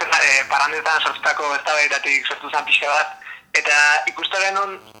batzu duzela parandetan sortzutako eztabaidatik sortu zen pixka bat, eta ikusten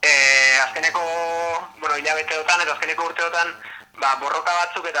genuen azkeneko hilabeteotan eta azkeneko urteotan borroka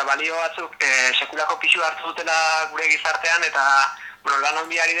batzuk eta balio batzuk sekulako pisu hartu dutela gure gizartean, eta lan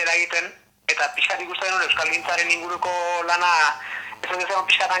onbiari dela egiten, eta pixkat ikusten genuen euskalgintzaren inguruko lana ez dezen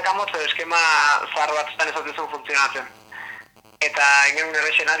pixkatan kamotz edo eskema zahar batzutan ez dezun funtzionatzen. Eta ingen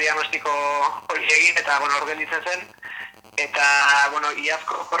errexena diagnostiko hori egin, eta orgelditzen zen, eta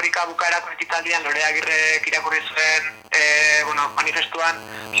iazko korrika bukaerako ekitaldian Lorea Agirrek irakurri zuen manifestuan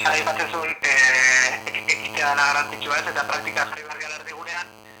pixkat aipatzen zuen ekitea dela garrantzitsua ez, eta praktika jarri barri alarde gurean,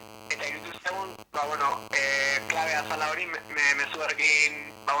 eta irutu zegoen, klabea zala hori, mezu horrekin,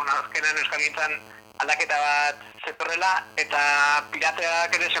 azkenan euskalgintzan aldaketa bat zetorrela, eta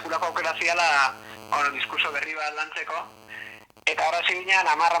pirateak ere sekulako aukera ziala, diskurso berri bat lantzeko. Eta horra ziginean,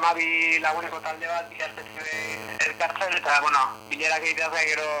 10-12 laguneko talde bat bilartetzen elkartzen, eta, bilerak egiteaz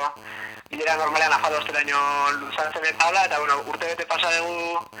gero, bilera normalean afadosteraino luzatzen eta hola, eta, urte bete pasa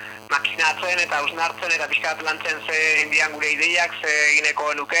dugu makinatzen eta hausnartzen eta pixkat lantzen ze indian gure ideiak, ze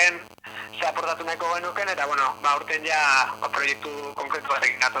egineko genuken, ze aportatu nahiko genuken, eta, urten ja proiektu konkretu bat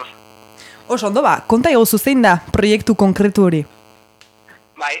egin gatoz. Oso, ondo konta egozu zein da proiektu konkretu hori?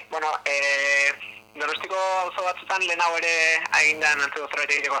 Donostiko auzo batzutan lehenago ere egindan antzeko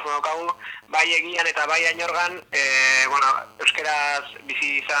zerbait egiteko asmo daukagu, bai egian eta bai ainorgan, euskeraz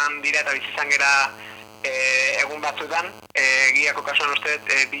bizi izan dira eta bizi izan gera egun batzuetan, egiako kasuan uste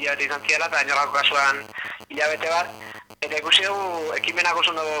 2 hilabete izan ziala eta ainorgako kasuan hilabete bat, eta ikusi dugu ekimenak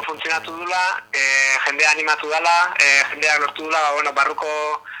oso ondo funtzionatu dula, jendea animatu dela, jendeak lortu dula, barruko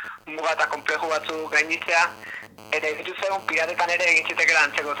muga eta konpleju batzu gainditzea, eta egitu zegoen piratetan ere egin zitekela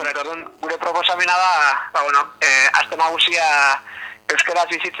antzeko zera. Orduan, gure proposamena da, Aste Nagusia euskaraz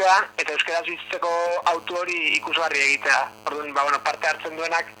bizitzea, eta euskaraz bizitzeko autu hori ikusgarri egitea. Orduan, parte hartzen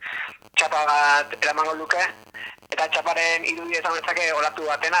duenak txapa bat eramango luke, eta txaparen irudi ezan betzake olatu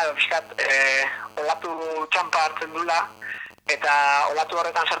batena, edo pixkat olatu txanpa hartzen dula, eta olatu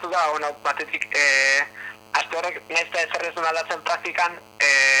horretan sartu da, batetik Aste horrek nahiz eta ezerrezun aldatzen praktikan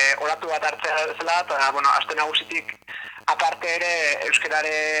olatu bat hartzea zela, eta Aste Nagusitik aparte ere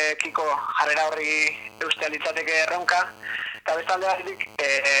euskararekiko jarrera horri eustea litzateke erronka, eta bestalde batetik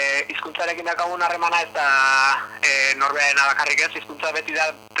hizkuntzarekin dakagun harremana ez da norberaren bakarrik ez, hizkuntza beti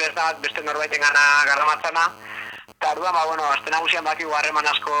da tresna bat beste norbaiten gana garramatzana, eta orduan Aste Nagusian bakigu harreman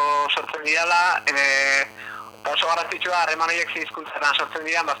asko sortzen didala, eta oso garrantzitsua harreman horiek hizkuntzatan sortzen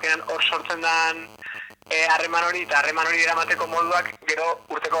dira, bazkenean hor sortzen den harreman hori eta harreman hori eramateko moduak gero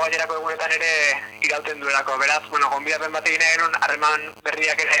urteko gainerako egunetan ere irauten duelako. Beraz, gonbidapen bat egin genuen harreman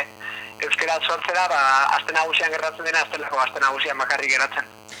berriak ere euskaraz sortzera, Aste Nagusian gertatzen dena Aste Nagusian bakarrik geratzen.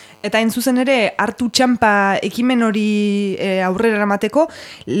 Eta zuzen ere, Hartu Txanpa ekimen hori aurrera eramateko,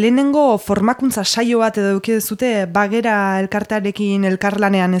 lehenengo formakuntza saio bat edo duzute bagera elkartearekin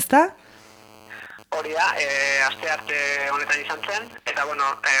elkarlanean, ez da? Hori da, aste arte honetan izan zen, eta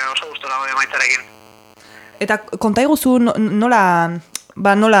oso gustu dago emaitzarekin. Eta konta iguzu nola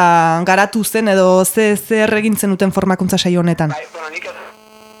garatu zen edo zer egin zenuten formakuntza saio honetan? Nik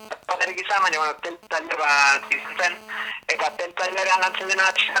paterik izan, baina tel taller bat izan zen, eta tel tallerean lantzen dena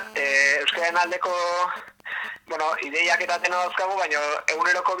euskararen aldeko ideiak eta dena dauzkagu, baina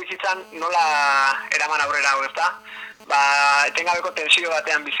eguneroko bizitzan nola eraman aurrera hau, ezta? Etengabeko tensio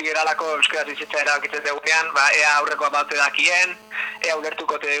batean bizi geralako euskaraz bizitza erabakitzen dugunean, ea aurrekoa baute dakien, ea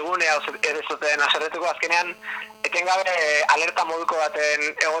ulertuko te digun, ea ez zoten aserretuko azkenean, etengabe alerta moduko baten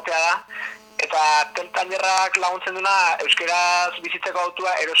egotea da, eta tailerrak laguntzen duna euskaraz bizitzeko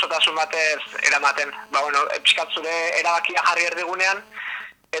autua erosotasun batez eramaten. Piskat zure erabakia jarri erdigunean,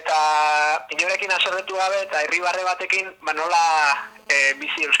 eta inorekin aserretu gabe eta irribarre batekin nola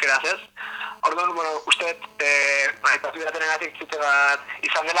bizi euskaraz, ez? Orduan, uste aipatu biratenegatik zute bat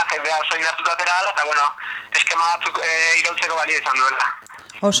izan dela, jendea oso indartuta atera dela, eta, eskema batzuk irautzeko balio izan duela.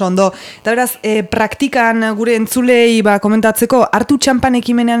 Oso ondo. Eta beraz, praktikan gure entzulei komentatzeko, Hartu Txanpan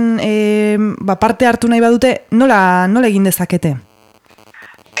ekimenean parte hartu nahi badute, nola egin dezakete?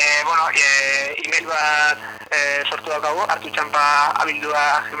 E-mail bat sortu daukagu,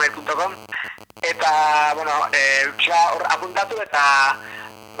 hartutxanpa@gmail.com, eta, hor apuntatu eta,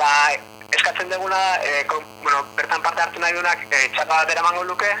 eskatzen duguna, bertan parte hartu nahi duenak txapa bat eramango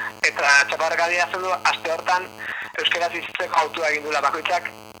luke, eta txapa horrek adierazten du, aste hortan euskaraz bizitzeko autua egin duela bakoitzak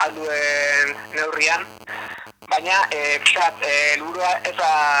alduen neurrian, baina helburua ez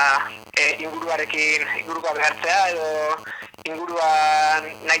da ingurukoa behartzea, edo inguruan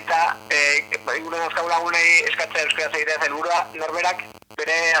nahita, inguruan azkagu lagunei eskatzea euskaraz egitea ez helburua, norberak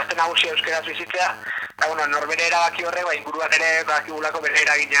bere Aste Nagusia euskaraz bizitzea, eta norbere erabaki horrek, inguruan ere bakigulako bere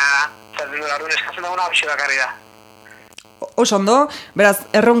eragina zaten duela, orduan eskatzen duguna hori bakarri da. Oso ondo, beraz,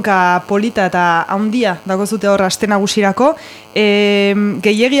 erronka polita eta handia dakozute hor Aste Nagusirako,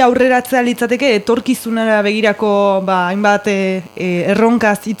 gehiegi aurreratzea litzateke etorkizunera begirako hainbat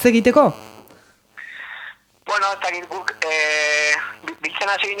erronkaz hitz egiteko? Ez dakit guk biltzen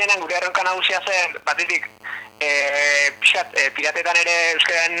hasi ginean gure erronka nagusia zen, batetik piratetan ere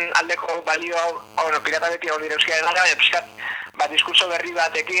euskaren aldeko balio hau, pirata beti hau dira euskaren alde, baina pixkat diskurso berri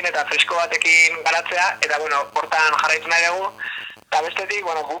batekin eta fresko batekin garatzea, eta hortan jarraitu nahi dugu, eta bestetik,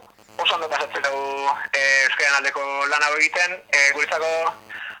 guk oso ondo pasatzen dugu euskaren aldeko lan hau egiten, guretzako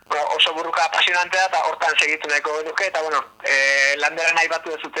oso burruka apasionantea eta hortan segitu nahiko duke, eta lantaldearen aipatu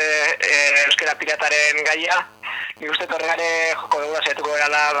dezute euskara pirataren gaia, nik uste horregare joko dugu saiatuko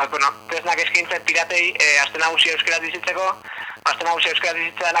gerala, tresnak eskintzen piratei Aste Nagusia euskaraz bizitzeko, Aste Nagusia euskaraz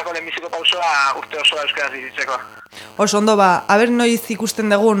bizitzeanako lehenbiziko pausoa urte osoa euskaraz bizitzeko. Oso ondo, aber noiz ikusten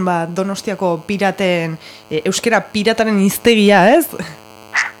dugun Donostiako piraten, euskara pirataren hiztegia, ez?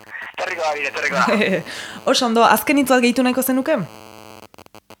 Terriko da bide, terriko da. Oso ondo, azken hitz bat gehitu nahiko zenuke?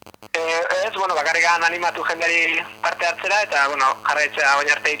 Ez, bakarrikan animatu jendeari parte hartzera, eta, jarraitzea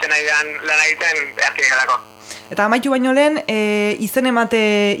baina arte egiten nahi lan egiten beharki egalako. Eta amaitu baino lehen, izen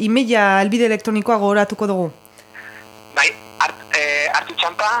emate emaila helbide elektronikoa gogoratuko dugu? Bai, Hartu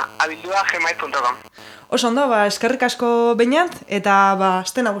Txanpa@gmail.com. Oso ondo, eskerrik asko Beñat, eta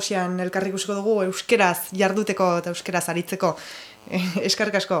Aste Nagusian elkarri ikusiko dugu euskeraz jarduteko eta euskeraz aritzeko.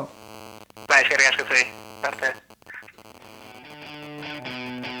 Eskerrik asko. Eskerrik asko zuri. Parte.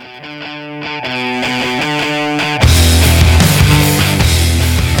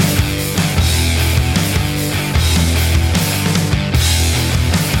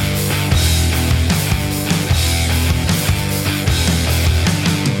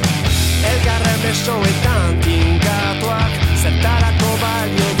 Besoetan tinkatuak, zertarako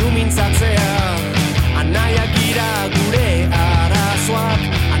balio du mintzatzea. Anaiak gira gure arazoak,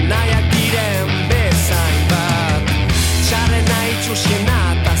 anaiak diren bezain bat. Txarrena itxusiena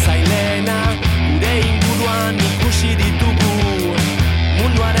eta zailena, gure inguruan ikusi ditugu.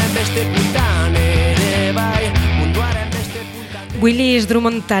 Munduaren beste puntan ere bai, munduaren beste puntan. Willis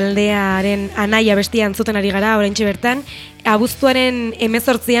Drummond taldearen Anaia bestia entzuten ari gara oraintxe bertan, abuztuaren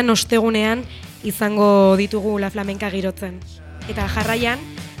 18an ostegunean izango ditugu La Flamenca girotzen. Eta jarraian,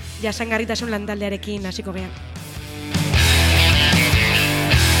 jasangarritasun lantaldearekin hasiko gean.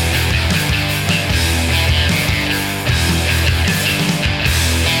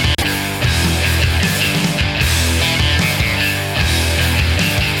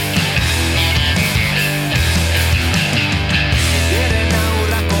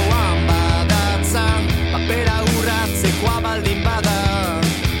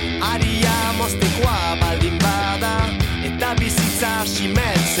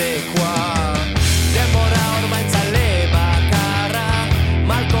 Simetzekoa, denbora hor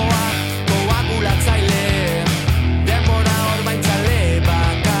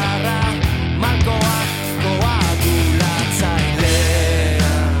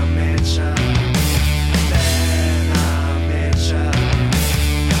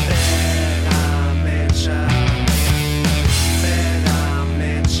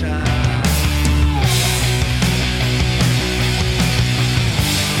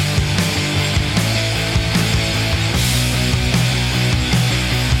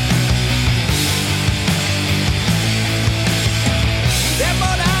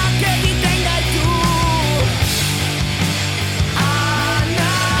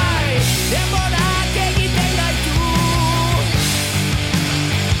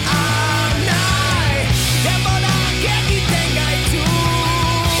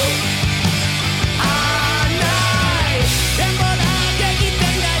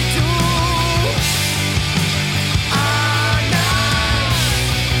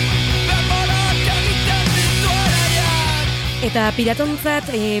Eta piratontzat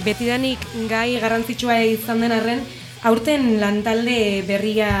betidanik gai garrantzitsua izan den arren, aurten lantalde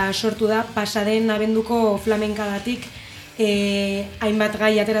berria sortu da, pasaden abenduko flamenkadatik hainbat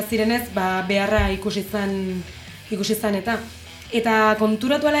gai atera zirenez, beharra ikusi zan eta. Eta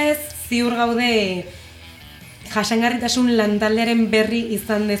konturatu ala ez, ziur gaude jasangarritasun lantaldearen berri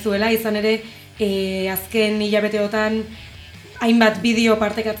izan dezuela, izan ere azken hilabeteotan hainbat bideo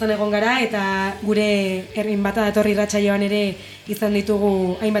partekatzen egon gara eta gure Enbata Dator irratsaioan ere izan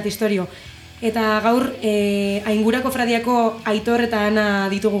ditugu hainbat istorio. Eta gaur Aingurako fradiako Aitor eta Ana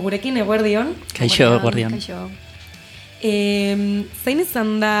ditugu gurekin, eguerdion. Kaixo, eguerdion. Zein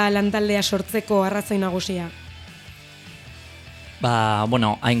izan da lantaldea sortzeko arrazoi nagusia?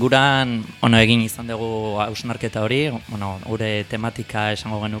 Ainguran egin izan dugu hausnarketa hori, gure tematika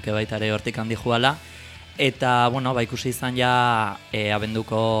esango genuke baita ere hortik handi joala. Eta, ikusi izan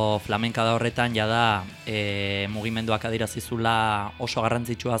abenduko flamenkada horretan da mugimenduak adirazizula oso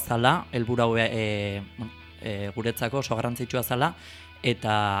garrantzitsua zala, helburu guretzako oso garrantzitsua zala,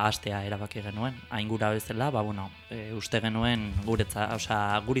 eta hastea erabaki genuen. Aingura bezala, uste genuen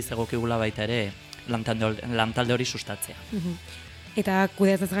guri zegokigula baita ere lantalde hori sustatzea. Eta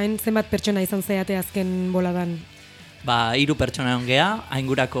kudeatzez gain, zenbat pertsona izan zeate azken boladan? 3 pertsona egon geha,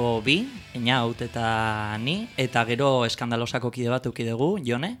 Aingurako 2, Einaut eta ni, eta gero eskandalosako kide bat eduki dugu,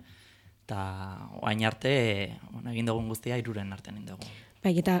 Jone, eta orain arte egin dugun guztia 3 artean egin dugu.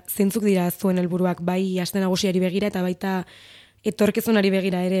 Bai, eta zeintzuk dira zuen helburuak, bai Aste Nagusiari begira eta baita etorkizunari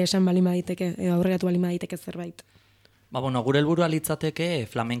begira ere esan balin baditeke, edo aurreratu balin baditeke zerbait? Gure helburua litzateke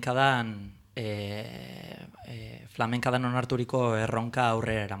flamenkadan onarturiko erronka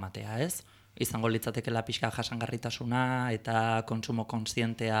aurrera eramatea, ez? Izango litzatekela pixka jasangarritasuna eta kontsumo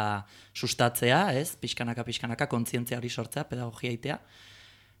kontzientea sustatzea, ez? Pixkanaka kontzientzia hori sortzea, pedagogia itea.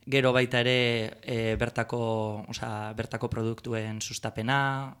 Gero baita ere bertako produktuen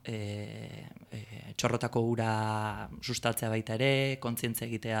sustapena, txorrotako ura sustatzea baita ere, kontzientzia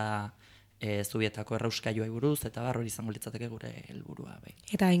egitea zubietako errauskailuei buruz, eta hori izango litzateke gure helburua.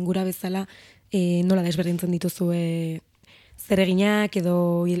 Eta Aingura bezala, nola desberdintzen dituzue zereginak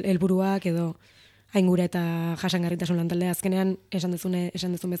edo helburuak edo Aingura eta jasangarritasun lantaldea azkenean esan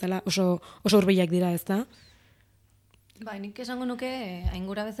duzun bezala oso hurbilak dira, ezta? Nik esango nuke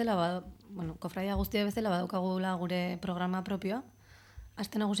Aingura bezala, kofradia guztia bezala badaukagula gure programa propioa.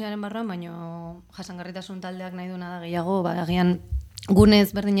 Aste Nagusiaren barruan, baino jasangarritasun taldeak nahi duena da gehiago, agian gune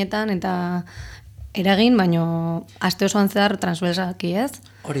ezberdinetan eta eragin, baino aste osoan zehar transversalki, ez?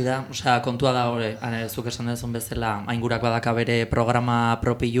 Hori da, kontua da hori, zuk esan duzun bezala, Aingurak badaka bere programa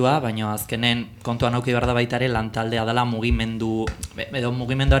propioa, baino azkenen kontuan auki behar da baita ere lantaldea dela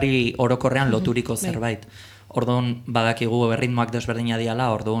mugimenduari orokorrean loturiko zerbait. Orduan badakigu erritmoak desberdina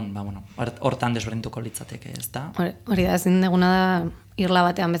diala, orduan, hortan desberdintuko litzateke, ez da? Hori da, ezin deguna da irla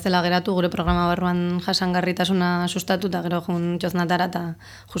batean bezala geratu, gure programa barruan jasangarritasuna sustatu eta gero jun txoznatara eta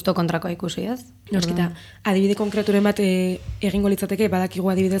justo kontrakoa ikusi, ez? Noskita, adibide konkreturen bat egingo litzateke, badakigu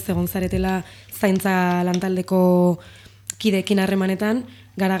adibidez egon zaretela zaintza lantaldeko kideekin harremanetan,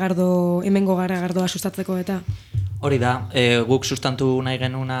 hemengo garagardoa sustatzeko eta... Hori da, guk sustantu nahi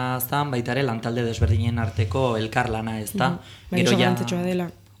genuna zan, baita ere lantalde desberdinen arteko elkarlana, ez da? Oso garrantzitsua dela.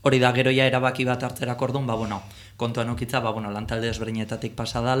 Hori da, gero ja erabaki bat hartzerak orduan, kontuan ukitza, lantalde desberdinetatik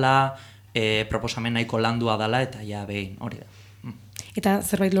pasa dela, proposamen nahiko landua dela, eta ja behin, hori da. Eta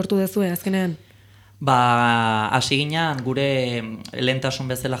zerbait lortu dezue azkenean? Hasi ginean, gure lehentasun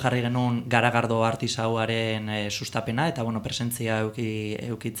bezala jarri genuen garagardo artisauaren sustapena, eta presentzia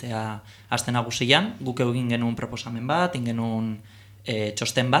eukitzea Aste Nagusian, guk egin genuen proposamen bat, egin genuen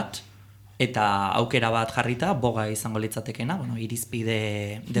txosten bat, eta aukera bat jarrita, boga izango litzatekena,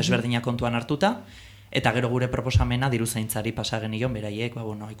 irizpide desberdina kontuan hartuta, eta gero gure proposamena diruzaintzari pasa genion, beraiek,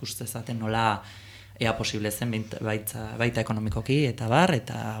 ikustezaten nola ea posible zen baita ekonomikoki, eta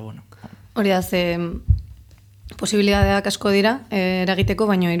hori da, ze posibilidadeak asko dira eragiteko,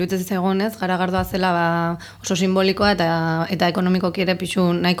 baina iruditzen zaigunez, garagardoa zela oso simbolikoa eta ekonomikoki ere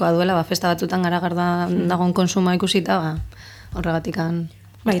pixu nahikoa duela, festa batzutan garagardoa dagoen konsumoa ikusita, horregatikan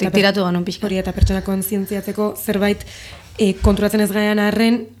tiratu ganun pixka. Hori eta pertsona kontzientziatzeko zerbait konturatzen ez gaian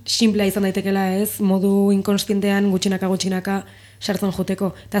arren, simplea izan daitekela, ez? Modu inkonstientean gutxinaka sartzen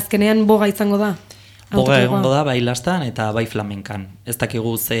joteko. Eta azkenean boga izango da? Boga egongo da, bai lastan eta bai flamenkan. Ez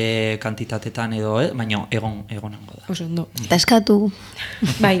dakigu ze kantitatetan edo, baina egonango da. Oso, ondo. Eta eskatu.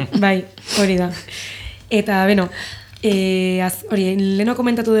 Bai, hori da. Eta, leheno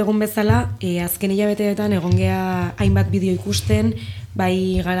komentatu dugun bezala, azken hilabeteetan egon gea hainbat bideo ikusten,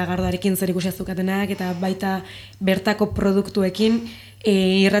 bai garagardoarekin zer ikusia zukatenak, eta baita bertako produktuekin.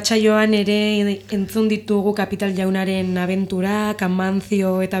 Irratsaioan ere entzun ditugu Kapital Jaunaren abentura,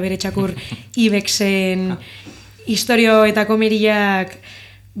 Amancio eta bere txakur Ibexen historio eta komeriak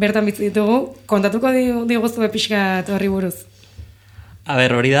bertan bitzi ditugu. Kontatuko diguzue pixkat horri buruz? A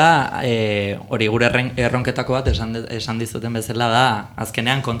ber, hori da, hori gure erronketako bat esan dizuten bezala da,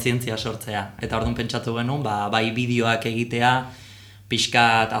 azkenean kontzientzia sortzea. Eta orduan pentsatu genuen, bai bideoak egitea,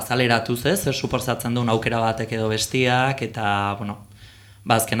 pixkat azaleratuz ez, suposatzen duen aukera batek edo bestiak, eta,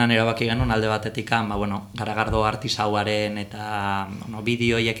 azkenan erabaki genuen alde batetik, garagardo artisauaren eta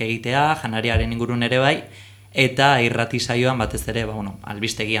bideoiek egitea, janariaren ingurun ere bai, eta irratisaioan batez ere,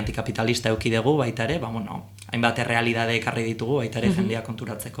 albistegi antikapitalista eukidegu baita ere, hainbat errealidade ekarri ditugu, baita ere jendea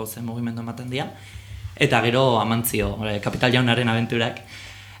konturatzeko zen mugimendu ematen dian, eta gero Amantzio, Kapital Jaunaren abenturak.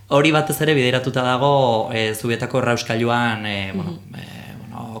 Hori batez ere bideratuta dago Zubietako errauskailuan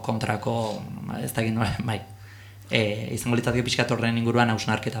kontrako, ez da gino, izango litzatiko pixkat horren inguruan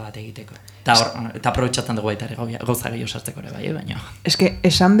hausnarketa bat egiteko. Eta aprobetxatzen dugu baita ere gauza gehiago sartzeko ere bai, baina. Eske,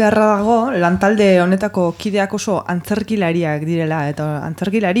 esan beharra dago, lantalde honetako kideak oso antzerkilariak direla, eta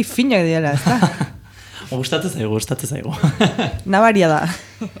antzerkilari finak direla, ez da? Gustatzen zaigu. Nabaria da.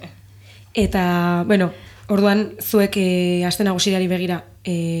 Eta, orduan zuek Aste Nagusiari begira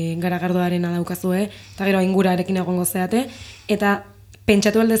garagardoarena daukazue, eta gero aingurarekin egongo zeate, eta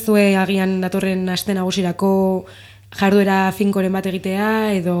pentsatu aldezue agian datorren Aste Nagusirako jarduera finkoren bat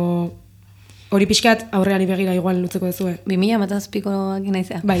egitea, edo hori pixkat aurreari begira igual lutzeko dezue? 2017koak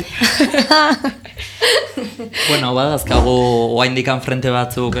naizea. Bai. Badazkagu oaindikan frente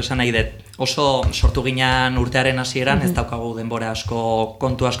batzuk esan nahi dut. Oso sortu ginen urtearen hasieran, ez daukagu denbora asko,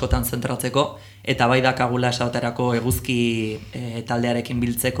 kontu askotan zentratzeko, eta bai dakagula esaterako eguzki taldearekin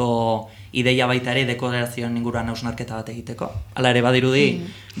biltzeko ideia baita ere dekorazioen inguruan hausnarketa bat egiteko. Hala ere badirudi,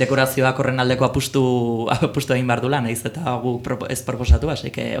 dekorazioak horren aldeko apustu egin behar dula, nahiz eta gu ez proposatu, así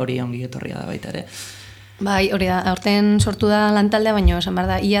que hori ongi etorria da baita ere. Bai, hori da, aurten sortu da lantaldea, baina esan behar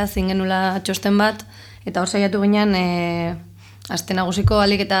da, ia zingenula txosten bat, eta hor saiatu ginen Aste Nagusiko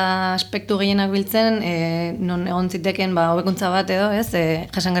alik eta aspektu gehienak biltzen, non egon ziteken hobekuntza bat edo, ez,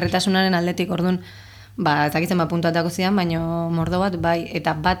 jasangarritasunaren aldetik orduan, ez dakitzen puntuatako zidan, baina mordo bat, bai,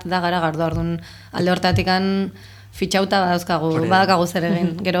 eta bat da garagardo orduan alde hortatikan fitxauta badakagu zer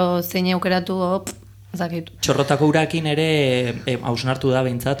egin, gero zein aukeratu, ezakit. Txorrotako urakin ere hausnartu da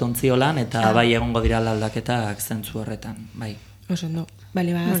behintzat ontziolan, eta bai egongo dira aldaketak zentzu horretan, bai. Oso, no.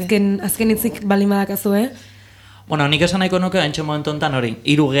 Bale, azken hitzik baldin badakazue, nik esan nahiko nuke haintxe momentu enten hori,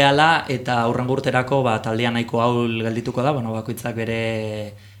 3 gehala eta hurrengo urterako taldea nahiko ahul geldituko da, bakoitzak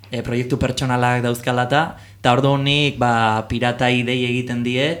bere proiektu pertsonalak dauzkala eta orduan nik pirata idei egiten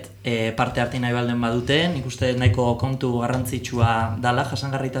diet, parte hartu nahi balden baduten, nik uste nahiko kontu garrantzitsua dala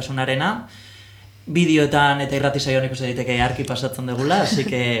jasangarritasunarena, bideoetan eta irratisaioan ikusi daiteke arki pasatzen degula, así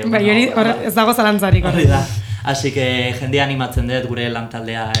que... Bai, hori ez dago zalantzarik. Hori da, así que jendea animatzen dut gure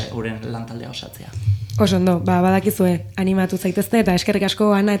lantaldea osatzea. Oso ondo, badakizue, animatu zaitezte eta eskerrik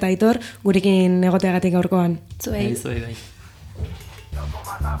asko Ana eta Aitor gurekin egoteagatik gaurkoan. Zuei. Bai.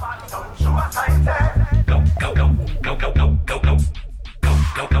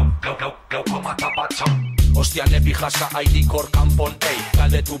 Ostia nebi jasa aidikor kanpon,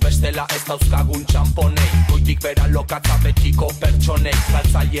 galdetu bestela ez dauzkagun txamponei, goitik bera lokatza betiko pertsonei,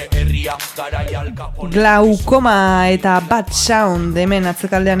 galtzaile herria garai alkaponei. Glaukoma eta Bad Sound hemen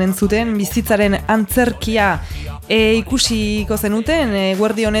atzekaldean entzuten, bizitzaren antzerkia ikusiko zenuten,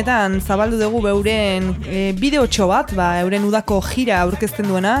 guardi honetan zabaldu dugu beuren bideotxo bat, euren udako jira aurkezten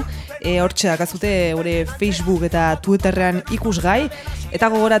duena, hortxe dakazute gure Facebook eta Twitterrean ikusgai,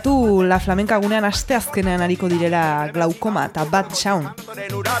 eta gogoratu La Flamenka gunean asteazkenean ariko direla Glaukoma eta Bad Sound.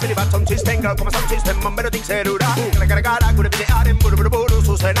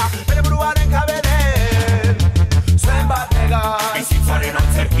 Bizitzaren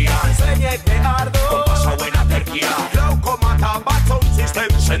antzerkian, zeinek behar du konpasauen aterkia, Glaukoma eta Bad Sound System,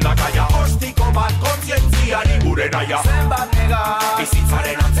 sendakaia ostiko bat kontzientziari gure naia. Zenbat nega,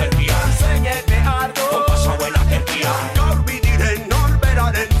 bizitzaren antzerkian, zeinek behar du konpasauen aterkia, gaur bidiren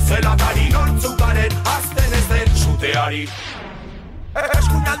norberaren zelatari, nortzukaren azten ez den suteari.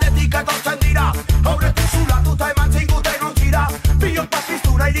 Eskuinaldetik etortzen dira, aurretik zulatuta eman ziguten ontzira, biok bat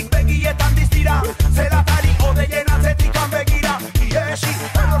piztura irik begietan diztira, zelatari odeien atzetikan begira, iesi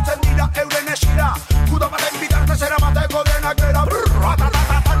erortzen dira euren esira, kudo baten bitartez eramateko denak bera,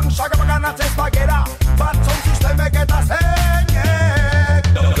 ratatatatan sakabakan atzez bagera, Bad Sound Systemek eta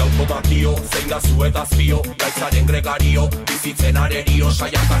zeinek. Glaukoma dio zein idazu eta zio, gaitzaren gregario, bizitzen arerio,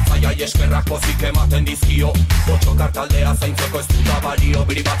 saiak hartzaia eskerrak pozik ematen dizkio, botxokar taldea zaintzeko ez duta bario,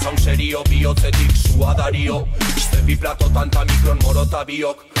 biri batzaun serio, bihotzetik sua dario, iztepi platotan ta mikron morota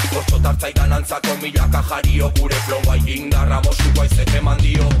biok, botxotartzaidan antzako milaka jario, gure flowa indarra mosuko aizek eman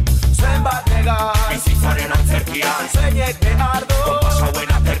dio. Zenbat negar, bizitzaren antzerkian, zeinek behar du,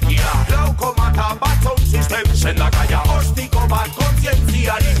 konpasauen aterkia, lauko mata batzon sistem, sendakaia, ostiko bat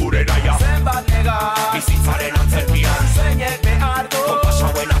kontzientziari gure naia. Zenbat negar, bizitzaren antzerkian, zeinek behar du,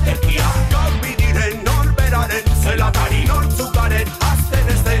 konpasauen aterkia, gaur bidiren norberaren, zelatari nortzukaren,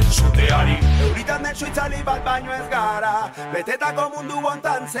 azten ez den suteari. Euritan den suitzali bat baino ez gara, betetako mundu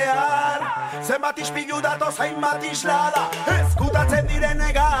hontan zehar, zenbat ispilu datoz hainbat islada, ezkutatzen diren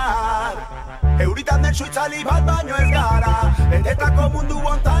negar. Euritan den suitzali bat baino ez gara, betetako mundu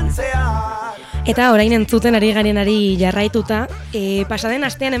hontan zehar. Eta orain entzuten ari garenari jarraituta, pasaden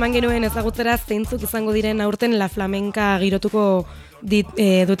astean eman genuen ezagutzera zeintzuk izango diren aurten La Flamenca girotuko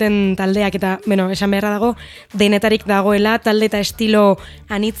duten taldeak, eta, esan beharra dago, denetarik dagoela, talde eta estilo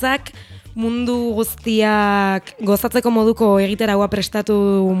anitzak, mundu guztiak gozatzeko moduko egitaraua prestatu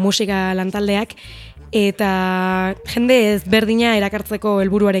musika lantaldeak, eta jende ezberdina erakartzeko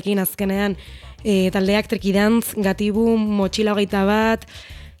helburuarekin azkenean taldeak trikidantz, gatibu, motxila 21,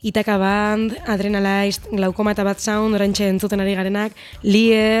 Itaka Band, Adrenalized, Glaukoma eta Bad Sound, oraintxe entzuten ari garenak,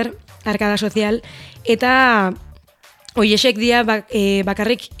 Lier, Arkada Sozial, eta hoiesek dira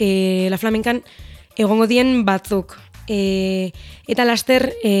bakarrik La Flamencan egongo dien batzuk. Eta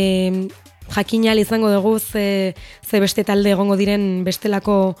laster jakinal izango dugu ze beste talde egongo diren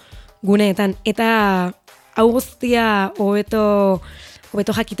bestelako guneetan. Eta hau guztia hobeto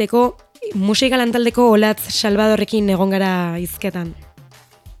jakiteko musika lantaldeko Olatz Salvadorrekin egon gara hizketan.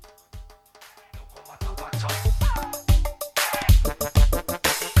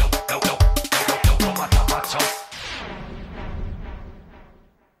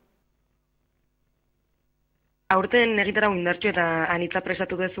 Aurten egitarau indartxo eta anitza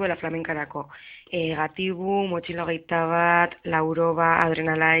prestatu dezuela flamenkarako. Gatibu, motxila 21, Lauroba,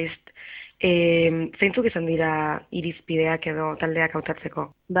 Adrenalized, zeintzuk izan dira irizpideak edo taldeak hautatzeko?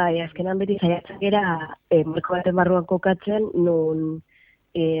 Bai, azkenan beti saiatzen gera marko baten barruan kokatzen, nun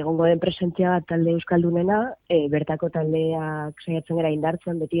egongo den presentzia bat talde euskaldunena, bertako taldeak saiatzen gera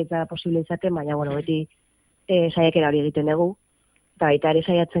indartzen, beti ez da posible izaten, baina beti saiakera hori egiten dugu. Eta baita ere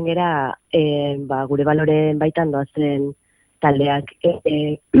saiatzen gera gure baloren baitan doazen taldeak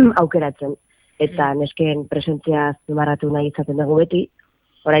aukeratzen. Eta nesken presentzia zumarratu nahi izaten dugu beti,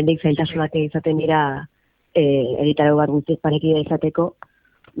 oraindik zailtasunak izaten dira egitarau bat guztiz parekide izateko,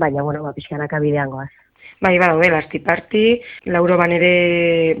 baina pixkanaka bidean goaz. Bai, badaude, Lastiparti, Lauroban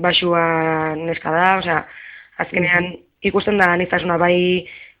ere basua neska da, azkenean ikusten da aniztasuna bai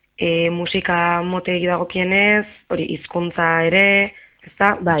musika motegi dagokienez, hori hizkuntza ere,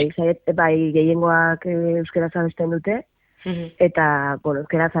 ezta? Bai, gehiengoak euskaraz abesten dute, eta,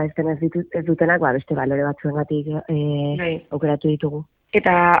 euskaraz abesten ez dutenak, beste balore batzuengatik aukeratu ditugu.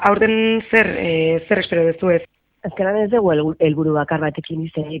 Eta aurten zer espero duzu ez? Azkenan ez dugu helburu bakar batekin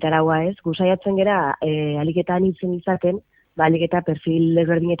izan egitaraua ez, guzaiatzen gera aliketa anitzen izaten, aliketa perfil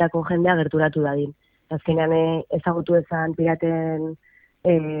desberdinetako jendea gerturatu dadin. Azkenean ezagutu ezan piraten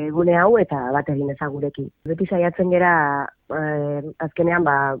gune hau eta bat egin ezagurekin. Beti saiatzen gera azkenean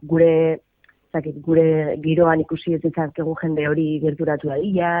gure giroan ikusi ez ditzakegu jende hori gerturatu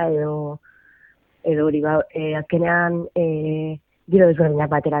dadila edo hori azkenean giro desberdinak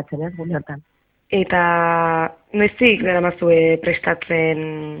bateratzen ez gune hortan. Eta noiztik daramazue prestatzen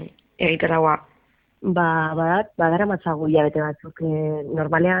egitaraua? Badara matzagu hilabete batzuk.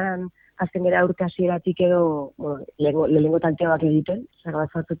 Normalean azten gara urte hasieratik edo lehenengo tanteoak egiten, bat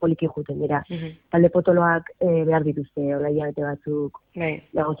batzuk poliki juten dira. Talde potoloak behar dituzte, hilabete batzuk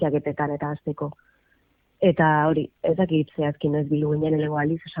negoziaketetan eta hasteko. Eta hori, ez dakit zehazkin ez bildu ginen lehenengo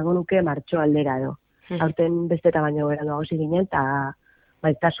aliz, esango nuke martxo aldera edo. Aurten beste eta baino berandu agosi ginen, eta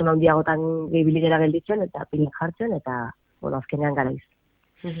baitasun handiagotan gehibiligera gelditzen, eta pilin jartzen, eta azkenean garaiz.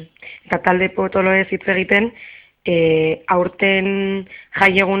 Eta talde potoloez hitz egiten, aurten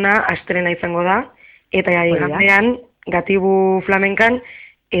jaieguna astrena izango da, eta igandean gatibu flamenkan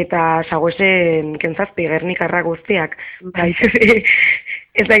eta Sagoesen kentzazpi gernikarra guztiak.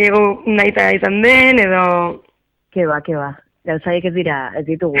 Ez dakigu nahita izan den, edo... Keba. Gauzaiek ez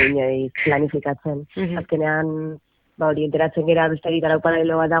ditugu inoiz planifikatzen. Azkenean, hori enteratzen gera beste gitarau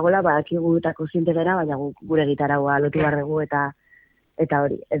paralelo bat dagoela, badakigu eta kontziente gera, baina gure gitaraua lotu barregu eta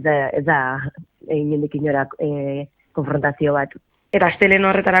hori, ez da inondik inorak konfrontazio bat. Eta astelen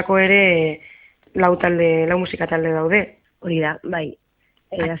horretarako ere lau musika talde daude. Hori da, bai.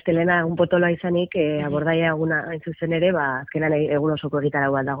 Astelena egun potoloa izanik, abordaia eguna hain zuzen ere, azkenan egun osoko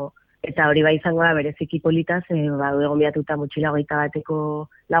egitarau bat dago. Eta hori bai izango da bereziki politaz, egon biatuta motxila 21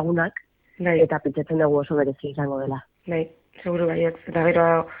 lagunak, eta pentsatzen dugu oso berezi izango dela. Bai, seguru baiet. Eta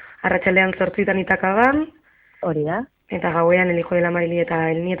gero arratsaldean 8 itakagan. Hori da. Eta gauean el hijo de la Marili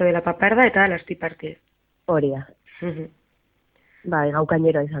eta el nieto de la paparda eta las tea parties. Hori da. Bai,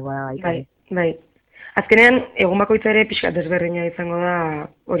 gaukainero izango da bai. Bai. Azkenean, egun bakoitza ere pixkat desberdina izango da,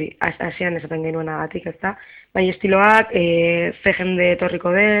 hori, hasian esaten genuenagatik, ezta? Bai, estiloak, ze jende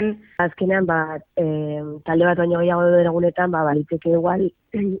etorriko den. Azkenean, talde bat baino gehiago den egunetan, baliteke igual,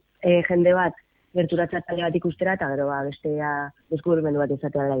 jende bat gerturatzea talde bat ikustera, eta gero, bestea deskubrimendu bat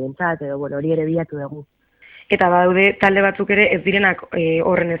izatea beraientzat, edo, hori ere bilatu dugu. Eta badaude talde batzuk ere ez direnak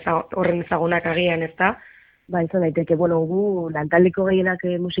horren ezagunak agian, ezta? Ba, izan daiteke, gu lantaldeko gehienak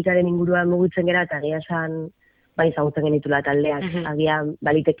musikaren inguruan mugitzen gera, eta agia esan, ezagutzen genitula taldeak. Agian,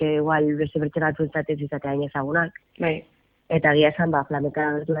 baliteke igual beste bertze batzuentzat ez izatea hain ezagunak. Bai. Eta agia esan,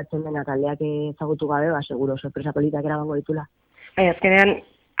 flamenka gerturatzen dena taldeak ezagutu gabe, seguro sorpresa politak erabango ditula. Bai, azkenean,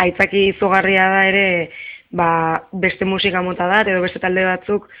 aitzaki izugarria da ere, beste musika mota da, edo beste talde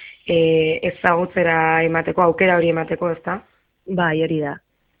batzuk ezagutzera emateko, aukera hori emateko, ezta? Bai, hori da.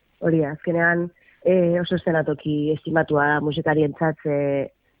 Azkenean, oso eszenatoki estimatua da musikarientzat,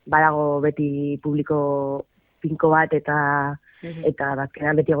 badago beti publiko pinko bat eta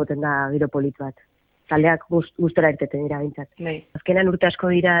azkenean beti egoten da giro polit bat. Taldeak gustora irteten dira bintzat. Azkenean urte asko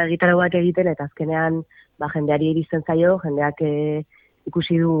dira egitarau bat egiten eta azkenean jendeari iristen zaio, jendeak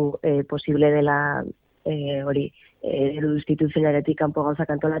ikusi du posible dela instituzionaletik kanpo gauzak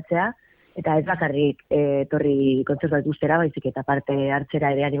antolatzea, eta ez bakarrik torri kontzertuak ikustera, baizik eta parte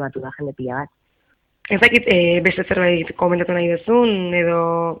hartzera ere animatu da jende pila bat. Ez dakit beste zerbait komentatu nahi duzun, edo...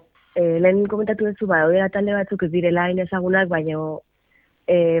 Lehen komentatu duzu, odera talde batzuk ez direla hain ezagunak, baina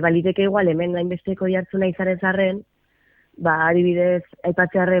baliteke igual hemen hainbesteko jartzuna izaren zarren, adibidez,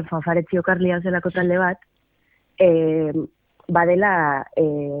 aipatzearren fanfaretzio karlia zelako talde bat, badela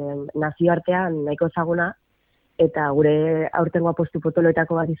nazioartean nahiko ezaguna, eta gure aurtengo apostu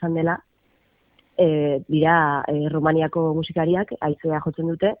potoloetako bat izan dela, dira Romaniako musikariak, aizea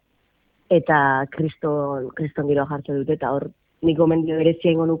jotzen dute, eta kriston giroa jartzen dute, eta hor nik gomendio berezia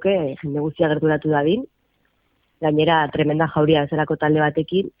ingo nuke, jende guztia gerturatu dadin, gainera tremenda jauria zelako talde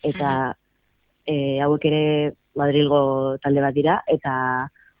batekin, eta hauek ere Madrilgo talde bat dira, eta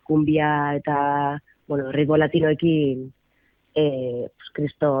kumbia eta, ritmo latinoekin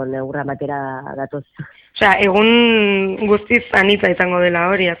kriston eurra batera datoz. Osea, egun guztiz anitza izango dela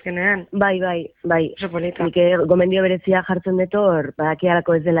hori azkenean. Bai. Oso polita. Nik gomendio berezia jartzen dut hor,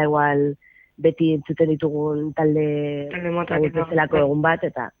 badakialako ez dela igual beti entzuten ditugun talde zelako egun bat,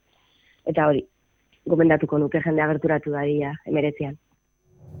 eta hori, gomendatuko nuke jendea gerturatu daria, emeretzean.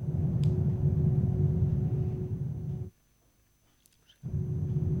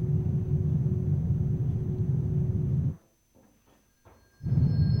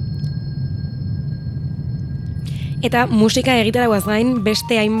 Eta musika egitarauaz gain,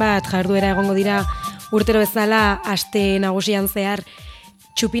 beste hainbat jarduera egongo dira urtero bezala Aste Nagusian zehar.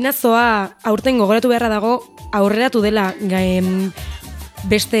 Txupinazoa aurten gogoratu beharra dago aurreratu dela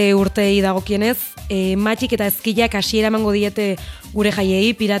beste urtei dagokienez, matxik eta ezkilak hasiera emango diete gure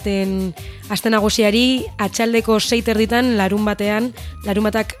jaiei, piraten Aste Nagusiari, atxaldeko 6:00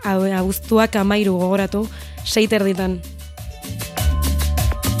 larunbatak abuztuak 13 gogoratu, 6:00.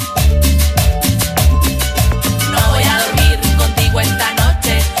 Esta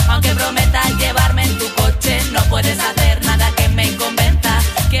noche, aunque prometas llevarme en tu coche, no puedes hacer nada que me convenza.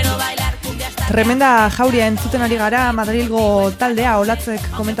 Quiero bailar cumbia hasta... Tremenda jauria entzuten ari gara, Madrilgo taldea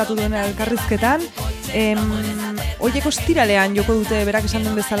Olatzek komentatu duen elkarrizketan. Oieko ostiralean joko dute berak esan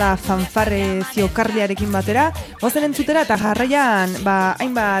duen bezala fanfarre ziokarliarekin batera. Goazen entzutera eta jarraian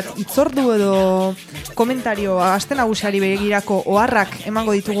hainbat itzordu edo komentario Aste Nagusiari begirako oharrak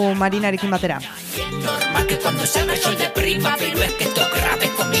emango ditugu Marinarekin batera. Normal que cuando salga el sol de prima, pero es que esto grave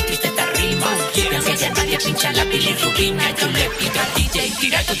con mi tristeza rima. Y aunque ya nadie pincha la bilirrubina, yo le pido al DJ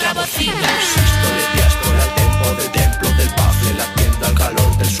tírate otra bocina. Sístole, diástole al tempo del templo del bafle, la tienda al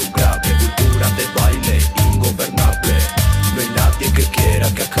calor del subgrave, cultura de baile ingobernable. No hay nadie que quiera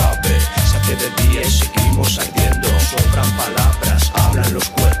que acabe, se hace de día y seguimos ardiendo. Sobran palabras, hablan los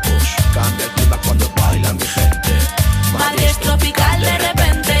cuerpos, cambia el clima cuando baila mi gente. Madrid es tropical de repente.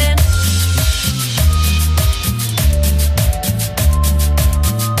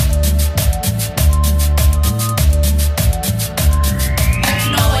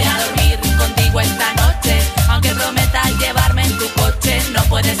 Esta noche, aunque prometo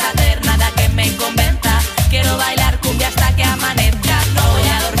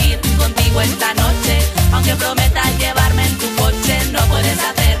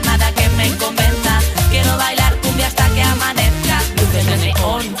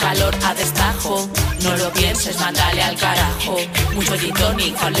gin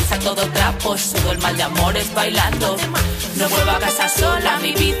tonic, fabrica todo trapos, sudo el mal de amores bailando. No vuelvo a casa sola,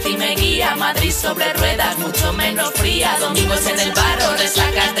 mi bici me guía, Madrid sobre ruedas, mucho menos fría. Domingos en el barro,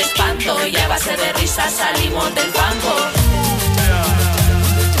 resacas de espanto y a base de risas salimos del banco.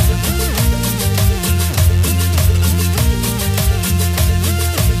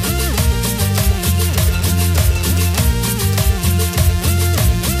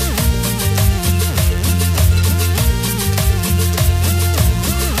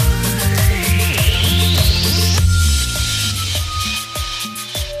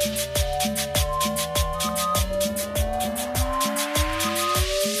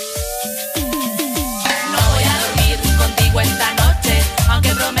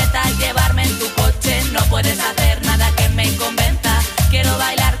 Puedes hacer nada que me convenza. Quiero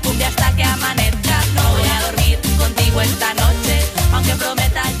bailar cumbia hasta que amanezca. No voy a dormir contigo esta noche, aunque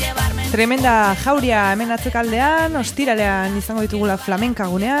prometas llevarme. Tremenda jauria hemen atzekaldean, ostiralean izango ditugula flamenka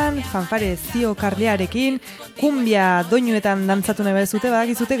gunean, fanfare zio karlearekin, kumbia doinuetan dantzatu nahi badezute,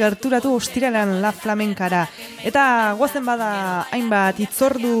 badakizute gerturatu ostiralean la flamenkara. Eta goazen bada hainbat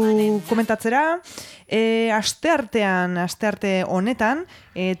hitzordu komentatzera. Aste honetan,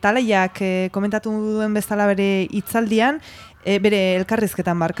 Talaiak komentatu duen bezala bere hitzaldian, bere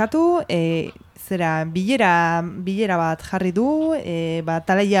elkarrizketan barkatu, bilera bat jarri du,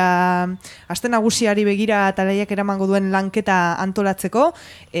 Talaia Aste Nagusiari begira Talaiak eramango duen lanketa antolatzeko,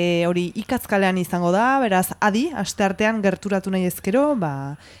 hori ikatzkalean izango da, beraz adi, asteartean gerturatu nahi ezkero,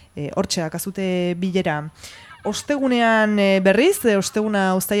 hortxe dakazute bilera. Ostegunean berriz,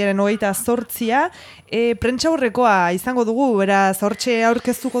 osteguna uztailaren 28 prentsaurrekoa izango dugu, beraz hortxe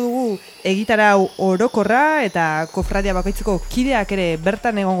aurkeztuko dugu egitarau orokorra eta kofradia bakoitzeko kideak ere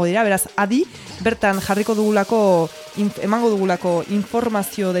bertan egongo dira, beraz adi, bertan jarriko dugulako, emango dugulako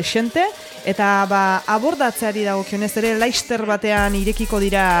informazio desente, eta abordatzeari dagokionez ere laister batean irekiko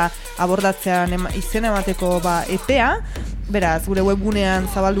dira abordatzean izena emateko epea. Beraz, gure webgunean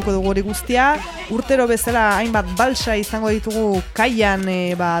zabalduko dugu hori guztia. Urtero bezala hainbat balsa izango ditugu kaian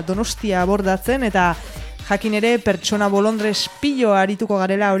Donostia abordatzen, eta jakin ere pertsona bolondrez pilo arituko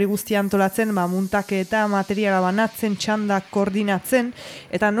garela hori guztia antolatzen, muntaketa, materiala banatzen, txandak koordinatzen,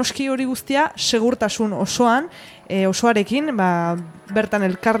 eta noski hori guztia segurtasun osoarekin, bertan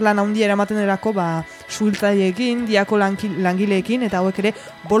elkarlan handia eramaten delako suhiltzaileekin, diako langileekin, eta hauek ere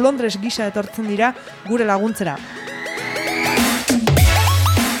bolondrez gisa etortzen dira gure laguntzera.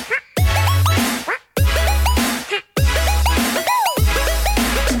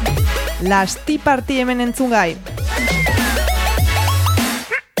 Lasti parti hemen entzun gai.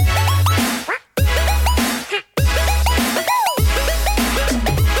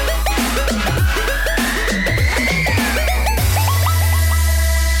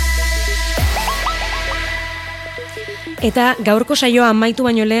 Eta gaurko saioa amaitu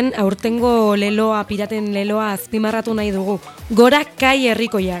baino lehen, aurtengo leloa, piraten leloa azpimarratu nahi dugu. Gora kai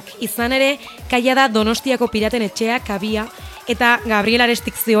herrikoiak. Izan ere, kaia da Donostiako piraten etxea, kabia, eta Gabriel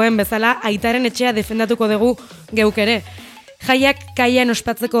Arestik zioen bezala aitaren etxea defendatuko dugu geuk ere. Jaiak kaian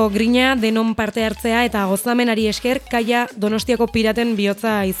ospatzeko grina, denon parte hartzea eta gozamenari esker kaia Donostiako piraten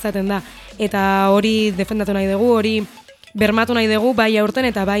bihotza izaten da. Eta hori defendatu nahi dugu, hori bermatu nahi dugu bai aurten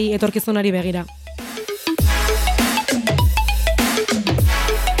eta bai etorkizunari begira.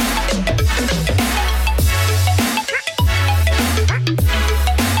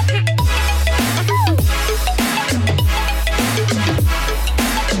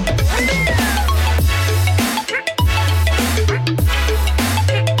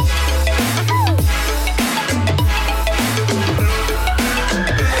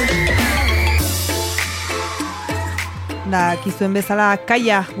 Kizuen bezala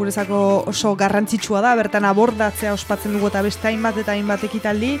kaia gurezako oso garrantzitsua da, bertan abordatzea ospatzen dugu eta beste hainbat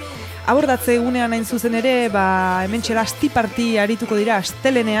ekitaldi. Abordatze egunean hain zuzen ere, hementxe lasti parti arituko dira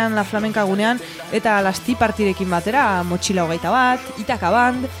astelenean la flamenka gunean, eta lasti partirekin batera motxila 21, Itaka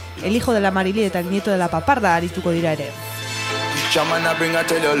Band, El hijo de la Marili eta el nieto de la Paparda arituko dira ere. Shamana bring a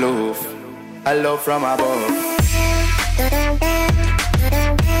tell you love from above.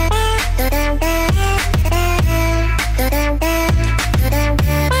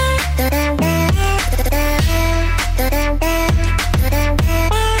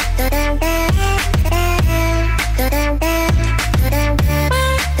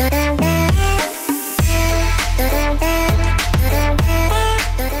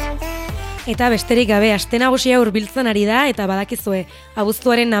 Eta besterik gabe, Aste Nagusia hurbiltzen ari da, eta badakizue,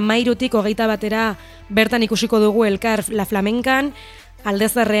 abuztuaren 13-tik 21 bertan ikusiko dugu elkar La Flamenkan,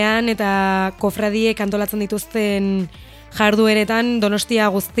 Aldezarrean eta kofradiek antolatzen dituzten jardueretan Donostia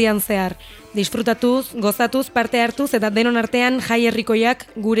guztian zehar. Disfrutatuz, gozatuz, parte hartuz eta denon artean jai herrikoiak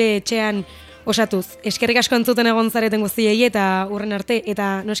gure etxean osatuz. Eskerrik asko entzuten egon zareten guztiei eta urren arte,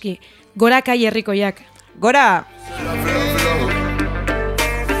 eta noski, gora jai herrikoiak. Gora!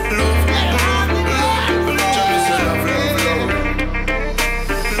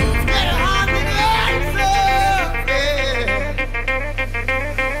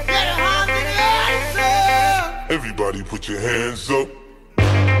 Everybody put your hands up.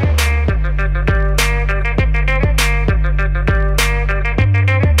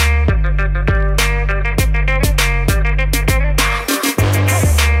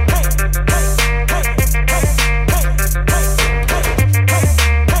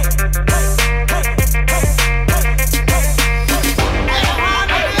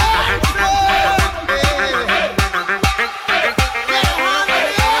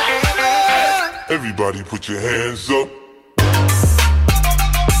 Everybody put your hands up.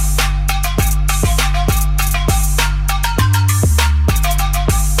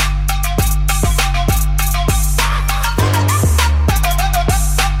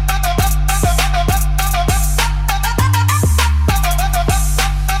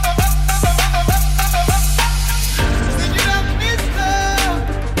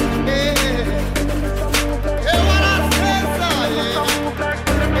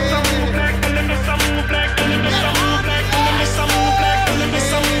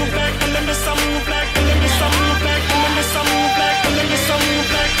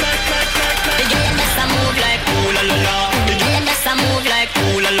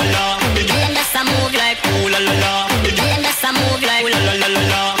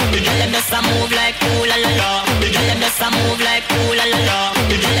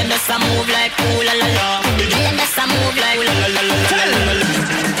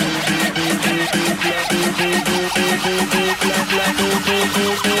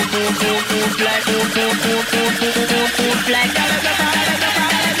 Like